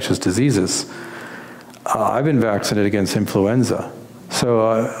controlling infectious diseases. I've been vaccinated against influenza.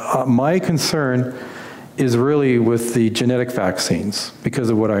 So my concern is really with the genetic vaccines because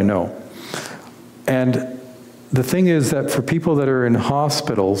of what I know. And the thing is that for people that are in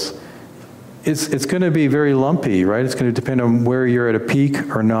hospitals, it's going to be very lumpy, right? It's going to depend on where you're at a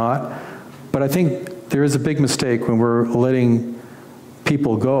peak or not. But I think there is a big mistake when we're letting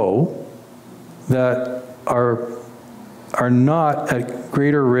people go that are not at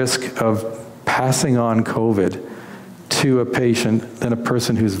greater risk of passing on COVID to a patient than a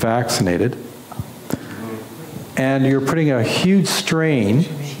person who's vaccinated. And you're putting a huge strain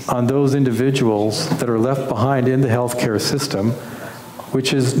on those individuals that are left behind in the healthcare system,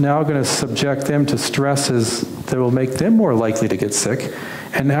 which is now going to subject them to stresses that will make them more likely to get sick.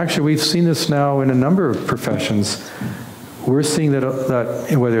 And actually, we've seen this now in a number of professions. We're seeing that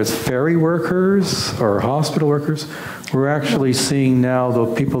whether it's ferry workers or hospital workers, we're actually seeing now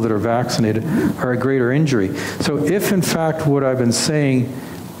the people that are vaccinated are at greater injury. So if, in fact, what I've been saying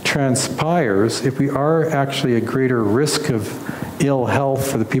transpires, if we are actually at greater risk of ill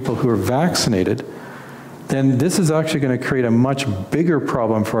health for the people who are vaccinated, then this is actually going to create a much bigger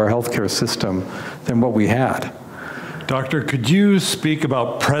problem for our healthcare system than what we had. Doctor, could you speak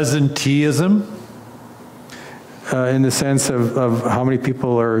about presenteeism? In the sense of how many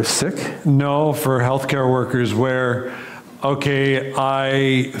people are sick? No, for healthcare workers where, okay,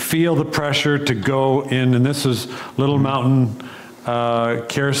 I feel the pressure to go in, and this is Little Mountain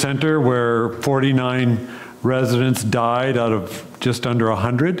Care Center where 49 residents died out of just under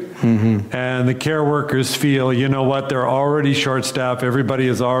 100. And the care workers feel, you know what, they're already short-staffed. Everybody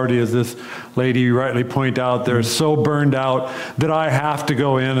is already, as this lady rightly pointed out, they're so burned out that I have to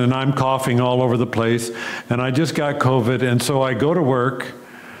go in and I'm coughing all over the place and I just got COVID and so I go to work.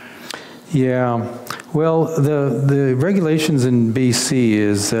 Yeah, well, the regulations in BC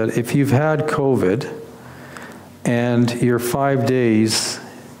is that if you've had COVID and you're 5 days,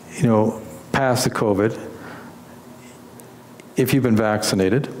 past the COVID, if you've been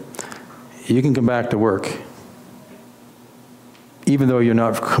vaccinated, you can come back to work, even though you're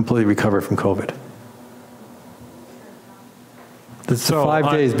not completely recovered from COVID. It's so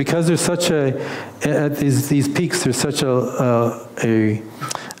 5 days, because there's such at these peaks, there's such a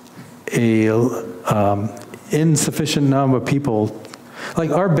insufficient number of people. Like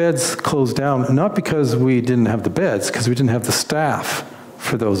our beds closed down, not because we didn't have the beds, because we didn't have the staff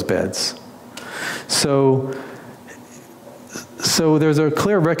for those beds. So there's a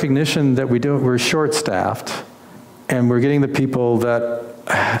clear recognition that we're short-staffed, and we're getting the people that,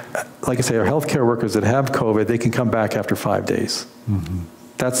 like I say, are healthcare workers that have COVID, they can come back after 5 days.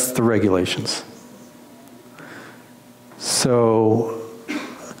 That's the regulations. So,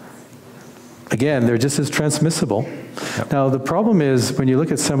 again, they're just as transmissible. Yep. Now, the problem is, when you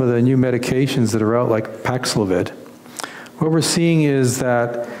look at some of the new medications that are out, like Paxlovid, what we're seeing is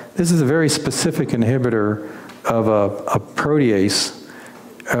that this is a very specific inhibitor of a protease,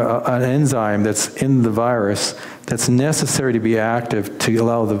 an enzyme that's in the virus that's necessary to be active to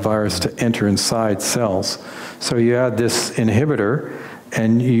allow the virus to enter inside cells. So you add this inhibitor,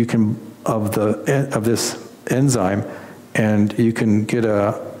 and you can of this enzyme, and you can get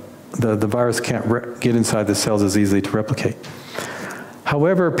the virus can't get inside the cells as easily to replicate.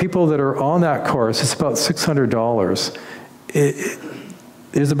 However, people that are on that course, it's about $600.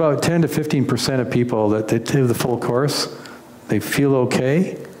 There's about 10 to 15% of people that they do the full course, they feel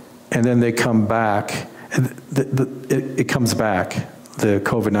okay, and then they come back. And it comes back, the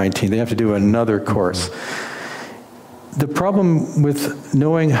COVID-19. They have to do another course. The problem with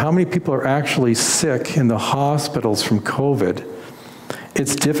knowing how many people are actually sick in the hospitals from COVID,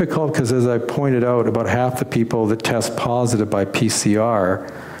 it's difficult because, as I pointed out, about half the people that test positive by PCR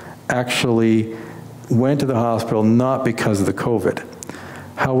actually went to the hospital not because of the COVID.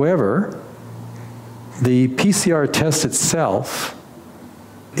 However, the PCR test itself,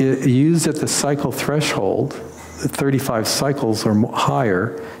 used at the cycle threshold, 35 cycles or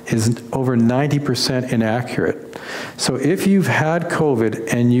higher, is over 90% inaccurate. So if you've had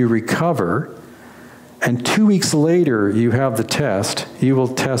COVID and you recover, and 2 weeks later you have the test, you will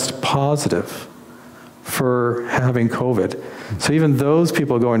test positive for having COVID. So even those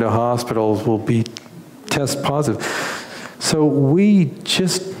people going to hospitals will be test positive. So we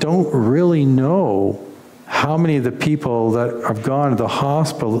just don't really know how many of the people that have gone to the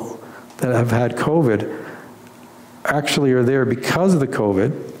hospital that have had COVID actually are there because of the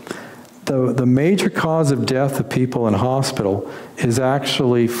COVID. the major cause of death of people in hospital is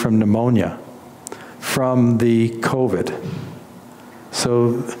actually from pneumonia, from the COVID.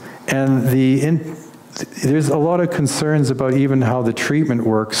 So, and there's a lot of concerns about even how the treatment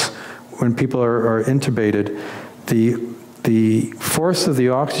works when people are intubated. The force of the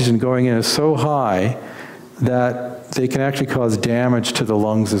oxygen going in is so high that they can actually cause damage to the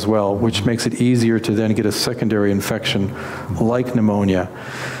lungs as well, which makes it easier to then get a secondary infection like pneumonia.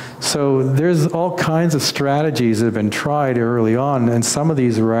 So there's all kinds of strategies that have been tried early on, and some of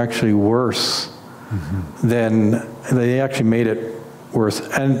these were actually worse than, they actually made it worse.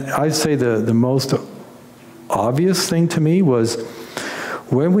 And I'd say the most obvious thing to me was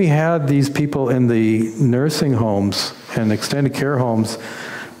when we had these people in the nursing homes and extended care homes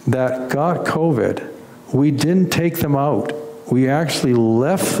that got COVID, we didn't take them out. We actually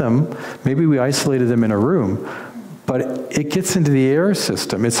left them, maybe we isolated them in a room, but it gets into the air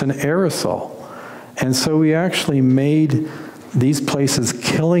system. It's an aerosol. And so we actually made these places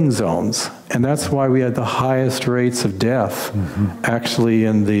killing zones, and that's why we had the highest rates of death actually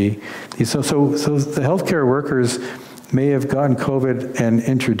in so the healthcare workers may have gotten COVID and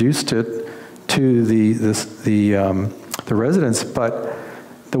introduced it to the residents, but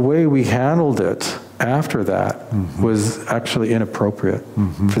the way we handled it after that was actually inappropriate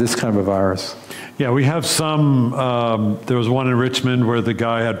for this kind of a virus. Yeah, we have some, there was one in Richmond where the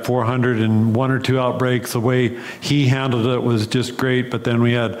guy had 401 or 2 outbreaks. The way he handled it was just great, but then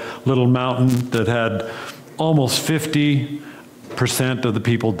we had Little Mountain that had almost 50% of the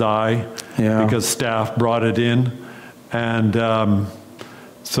people die because staff brought it in. And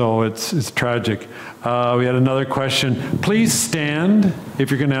so it's tragic. We had another question. Please stand if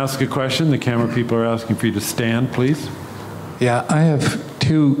you're going to ask a question. The camera people are asking for you to stand, please. Yeah, I have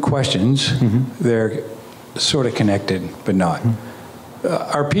 2 questions. They're sort of connected, but not.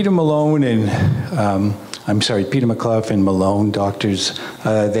 Are Peter Malone and, Peter McClough and Malone doctors,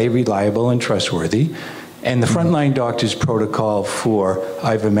 they reliable and trustworthy? And the frontline doctors' protocol for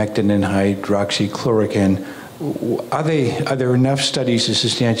ivermectin and hydroxychloroquine, are there enough studies to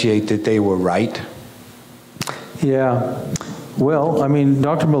substantiate that they were right? Yeah. Well, I mean,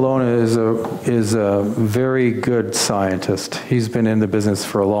 Dr. Malone is a very good scientist. He's been in the business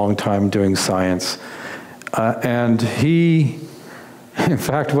for a long time doing science. And he, in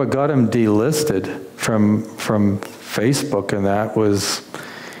fact, what got him delisted from Facebook and that was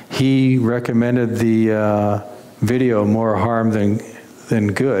he recommended the video More Harm Than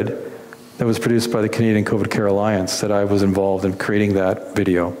Good that was produced by the Canadian COVID Care Alliance that I was involved in creating that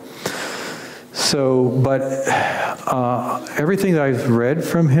video. So, but everything that I've read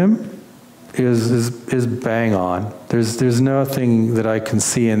from him is bang on. There's nothing that I can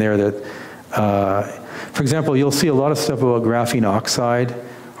see in there that, for example, you'll see a lot of stuff about graphene oxide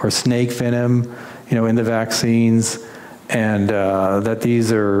or snake venom, in the vaccines, and that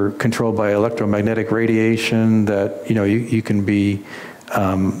these are controlled by electromagnetic radiation, that, you can be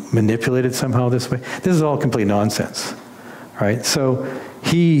manipulated somehow this way. This is all complete nonsense, right? So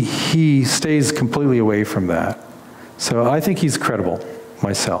he stays completely away from that. So I think he's credible,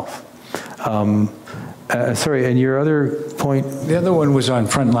 myself. Sorry, and your other point? The other one was on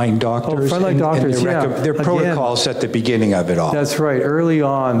frontline doctors. Oh, frontline doctors, and their protocols at the beginning of it all. That's right. Early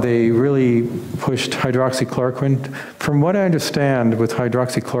on, they really pushed hydroxychloroquine. From what I understand with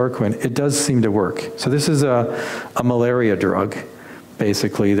hydroxychloroquine, it does seem to work. So this is a malaria drug,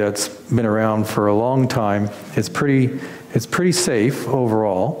 basically, that's been around for a long time. It's pretty safe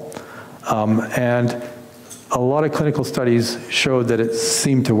overall, and a lot of clinical studies showed that it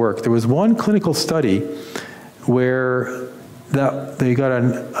seemed to work. There was one clinical study where they got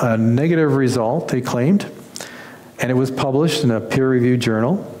a negative result, they claimed, and it was published in a peer-reviewed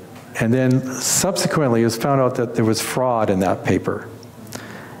journal, and then subsequently it was found out that there was fraud in that paper.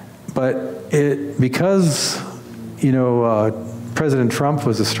 But because President Trump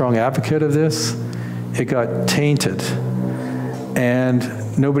was a strong advocate of this, it got tainted,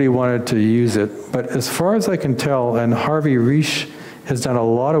 and nobody wanted to use it. But as far as I can tell, and Harvey Risch has done a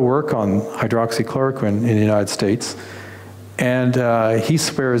lot of work on hydroxychloroquine in the United States, and he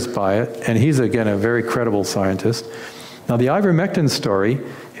swears by it, and he's, again, a very credible scientist. Now, the ivermectin story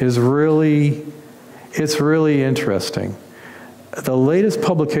is really interesting. The latest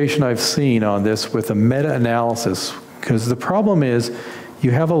publication I've seen on this with a meta-analysis, because the problem is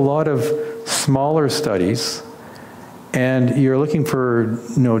you have a lot of smaller studies, and you're looking for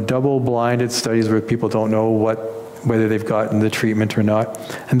double-blinded studies where people don't know whether they've gotten the treatment or not.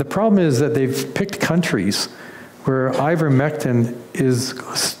 And the problem is that they've picked countries where ivermectin is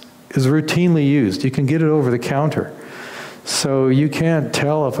routinely used. You can get it over the counter. So you can't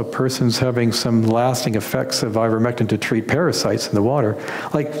tell if a person's having some lasting effects of ivermectin to treat parasites in the water.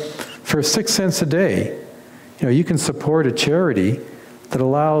 Like for 6 cents a day, you can support a charity that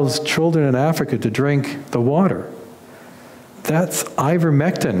allows children in Africa to drink the water. That's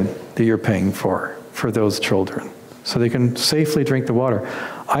ivermectin that you're paying for those children, so they can safely drink the water.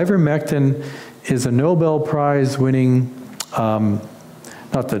 Ivermectin is a Nobel Prize winning,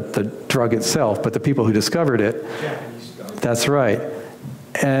 not the drug itself, but the people who discovered it. That's right.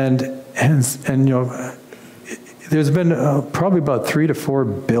 And there's been probably about 3 to 4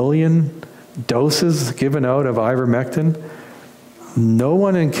 billion doses given out of ivermectin. No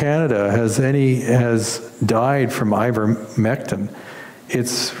one in Canada has died from ivermectin.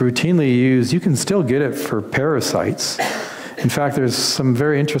 It's routinely used. You can still get it for parasites. In fact, there's some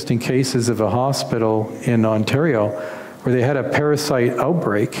very interesting cases of a hospital in Ontario where they had a parasite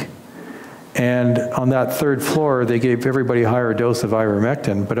outbreak, and on that 3rd floor, they gave everybody a higher dose of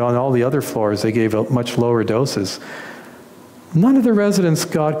ivermectin, but on all the other floors, they gave much lower doses. None of the residents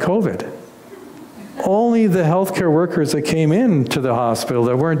got COVID. Only the healthcare workers that came into the hospital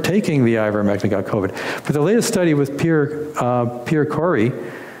that weren't taking the ivermectin got COVID. But the latest study with Pierre Corey,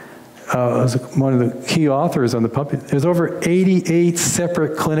 was one of the key authors on the puppy. There's over 88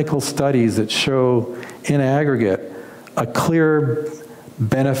 separate clinical studies that show, in aggregate, a clear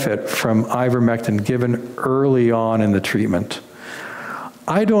benefit from ivermectin given early on in the treatment.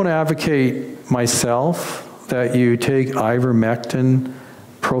 I don't advocate myself that you take ivermectin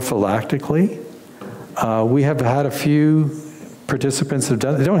prophylactically. We have had a few participants that have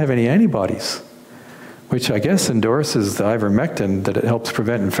done, they don't have any antibodies, which I guess endorses the ivermectin, that it helps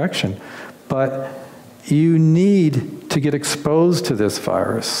prevent infection. But you need to get exposed to this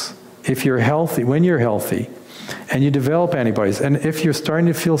virus if you're healthy, when you're healthy, and you develop antibodies. And if you're starting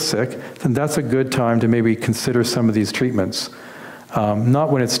to feel sick, then that's a good time to maybe consider some of these treatments.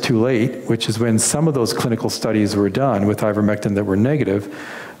 Not when it's too late, which is when some of those clinical studies were done with ivermectin that were negative,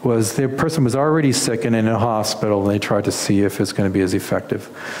 was the person was already sick and in a hospital, and they tried to see if it's going to be as effective.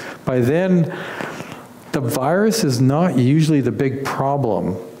 By then, the virus is not usually the big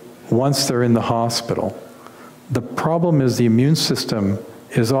problem once they're in the hospital. The problem is the immune system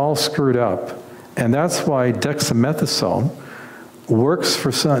is all screwed up, and that's why dexamethasone works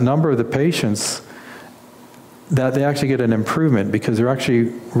for a number of the patients, that they actually get an improvement because they're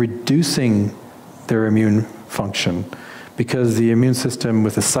actually reducing their immune function. Because the immune system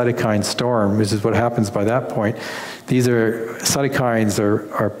with a cytokine storm, which is what happens by that point, these are cytokines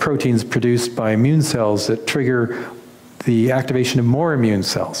are proteins produced by immune cells that trigger the activation of more immune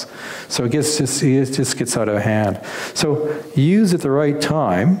cells. So it just gets out of hand. So use at the right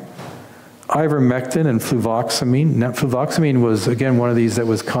time ivermectin and fluvoxamine. Now, fluvoxamine was, again, one of these that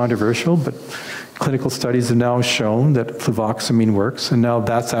was controversial, but clinical studies have now shown that fluvoxamine works, and now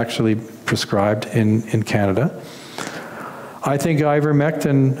that's actually prescribed in Canada. I think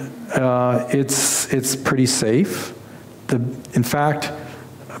ivermectin, it's pretty safe. In fact,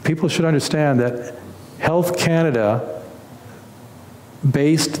 people should understand that Health Canada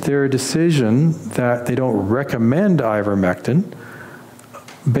based their decision that they don't recommend ivermectin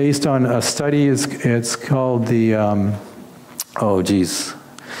based on a study. It's called the,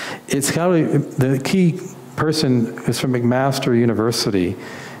 it's kind of, the key person is from McMaster University.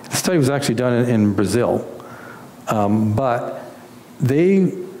 The study was actually done in Brazil. But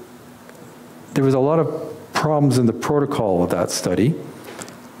there was a lot of problems in the protocol of that study,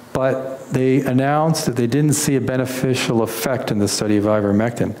 but they announced that they didn't see a beneficial effect in the study of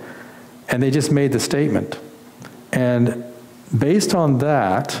ivermectin, and they just made the statement. And based on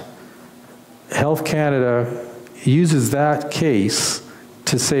that, Health Canada uses that case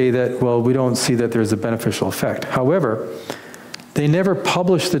to say that, well, we don't see that there's a beneficial effect. However, they never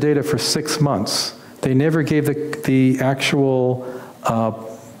published the data for 6 months. They never gave the actual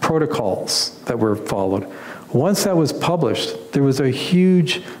protocols that were followed. Once that was published, there was a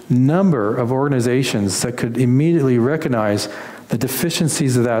huge number of organizations that could immediately recognize the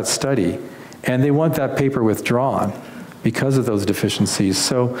deficiencies of that study, and they want that paper withdrawn because of those deficiencies.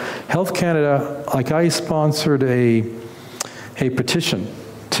 So Health Canada, like I sponsored a petition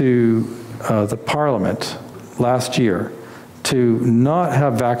to the Parliament last year to not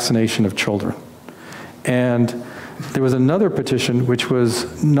have vaccination of children. And there was another petition which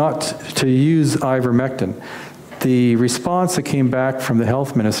was not to use ivermectin. The response that came back from the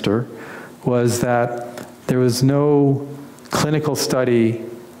health minister was that there was no clinical study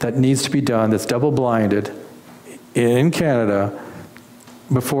that needs to be done that's double-blinded in Canada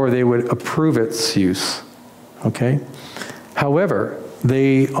before they would approve its use, okay? However,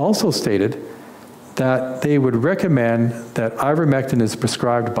 they also stated that they would recommend that ivermectin is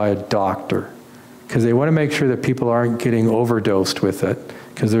prescribed by a doctor, because they want to make sure that people aren't getting overdosed with it,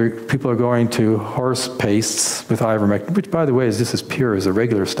 because people are going to horse pastes with ivermectin, which, by the way, is just as pure as the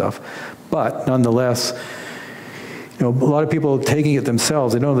regular stuff. But nonetheless, a lot of people taking it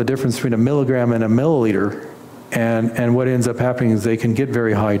themselves, they don't know the difference between a milligram and a milliliter, and what ends up happening is they can get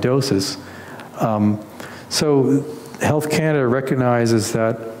very high doses. So Health Canada recognizes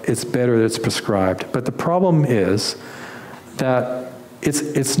that it's better that it's prescribed. But the problem is that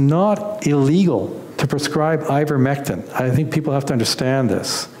it's not illegal to prescribe ivermectin. I think people have to understand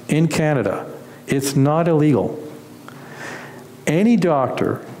this. In Canada, it's not illegal. Any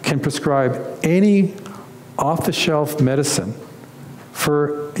doctor can prescribe any off-the-shelf medicine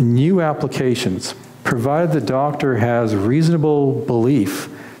for new applications, provided the doctor has reasonable belief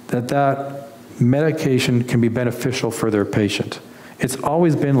that that medication can be beneficial for their patient. It's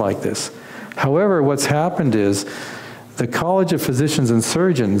always been like this. However, what's happened is the College of Physicians and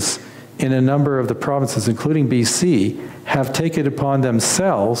Surgeons in a number of the provinces, including BC, have taken it upon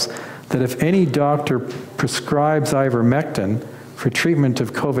themselves that if any doctor prescribes ivermectin for treatment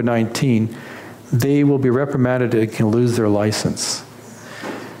of COVID-19, they will be reprimanded and can lose their license.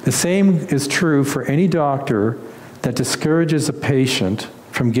 The same is true for any doctor that discourages a patient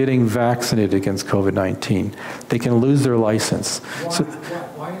from getting vaccinated against COVID-19. They can lose their license.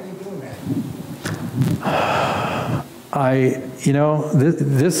 Why are they doing that?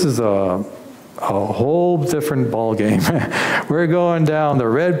 This is a whole different ballgame. We're going down the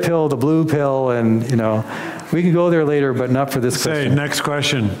red pill, the blue pill, and we can go there later, but not for this question. Next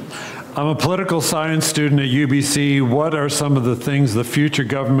question. I'm a political science student at UBC. What are some of the things the future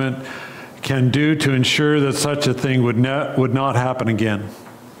government can do to ensure that such a thing would not happen again?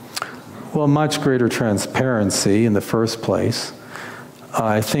 Well, much greater transparency in the first place.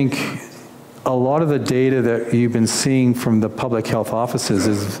 I think a lot of the data that you've been seeing from the public health offices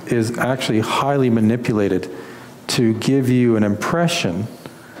is actually highly manipulated to give you an impression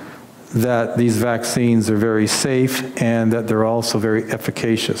that these vaccines are very safe and that they're also very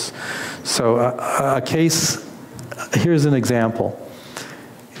efficacious. So here's an example.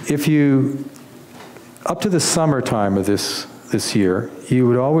 If you, up to the summertime of this year, you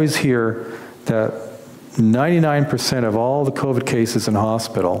would always hear that 99% of all the COVID cases in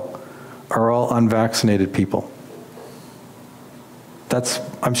hospital are all unvaccinated people.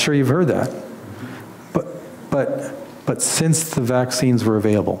 I'm sure you've heard that. But since the vaccines were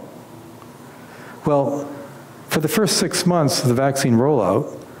available, well, for the first 6 months of the vaccine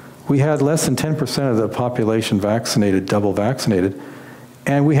rollout, we had less than 10% of the population vaccinated, double vaccinated,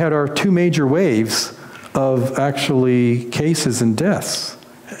 and we had our two major waves of actually cases and deaths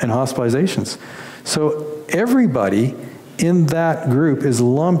and hospitalizations. So everybody in that group is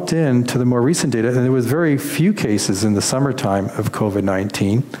lumped into the more recent data, and there was very few cases in the summertime of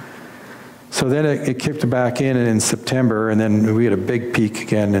COVID-19. So then it kicked back in September, and then we had a big peak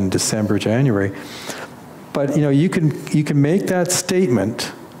again in December, January. But you can make that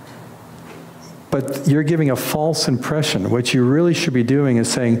statement, but you're giving a false impression. What you really should be doing is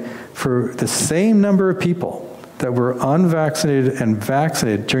saying, for the same number of people that were unvaccinated and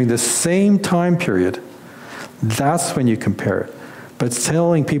vaccinated during the same time period, that's when you compare it. But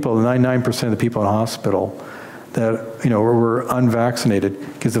telling people, 99% of the people in hospital, that were unvaccinated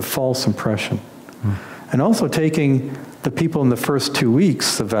gives a false impression. And also taking the people in the first 2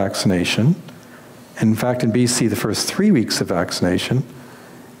 weeks of vaccination, in fact in BC the first 3 weeks of vaccination,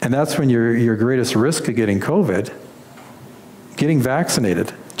 and that's when your greatest risk of getting COVID, getting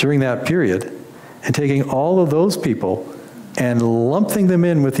vaccinated during that period, and taking all of those people and lumping them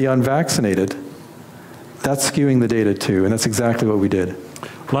in with the unvaccinated, that's skewing the data too, and that's exactly what we did.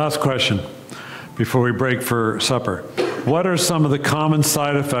 Last question before we break for supper. What are some of the common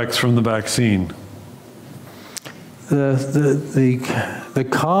side effects from the vaccine? The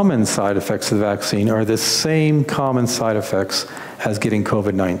common side effects of the vaccine are the same common side effects as getting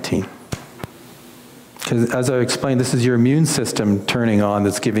COVID-19. Because as I explained, this is your immune system turning on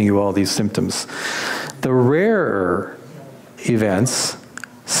that's giving you all these symptoms. The rarer events,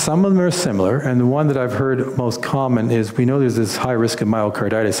 some of them are similar, and the one that I've heard most common is we know there's this high risk of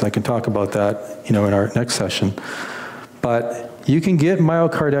myocarditis, and I can talk about that in our next session. But you can get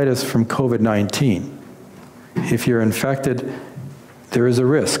myocarditis from COVID-19. If you're infected, there is a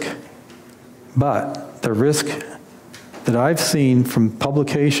risk. But the risk that I've seen from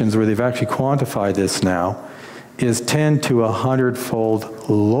publications where they've actually quantified this now is 10 to 100-fold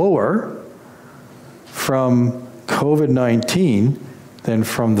lower from COVID-19 than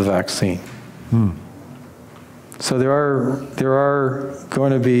from the vaccine. So there are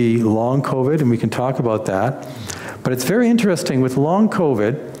going to be long COVID, and we can talk about that. But it's very interesting with long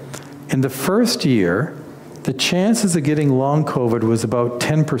COVID, in the first year, the chances of getting long COVID was about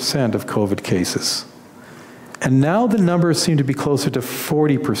 10% of COVID cases. And now the numbers seem to be closer to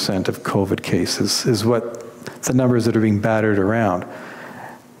 40% of COVID cases, is what the numbers that are being battered around,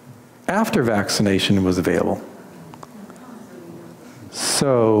 after vaccination was available.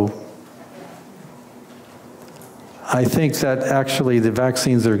 So I think that actually the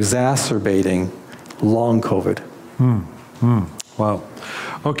vaccines are exacerbating long COVID. Wow.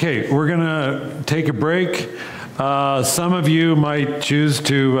 Okay, we're going to take a break. Some of you might choose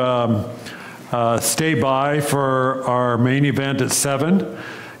to stay by for our main event at 7.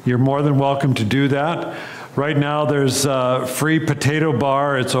 You're more than welcome to do that. Right now there's a free potato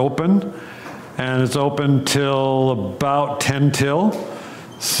bar. It's open, and it's open till about 10 till.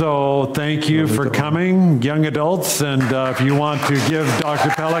 So thank you for coming, young adults, and if you want to give Dr.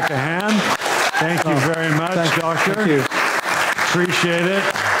 Pelech a hand, thank you very much, Doctor. Thank you. Appreciate it.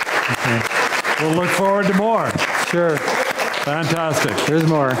 Okay. We'll look forward to more. Sure. Fantastic. There's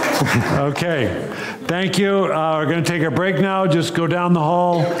more. Okay. Thank you. We're going to take a break now. Just go down the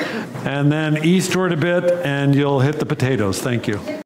hall and then eastward a bit, and you'll hit the potatoes. Thank you.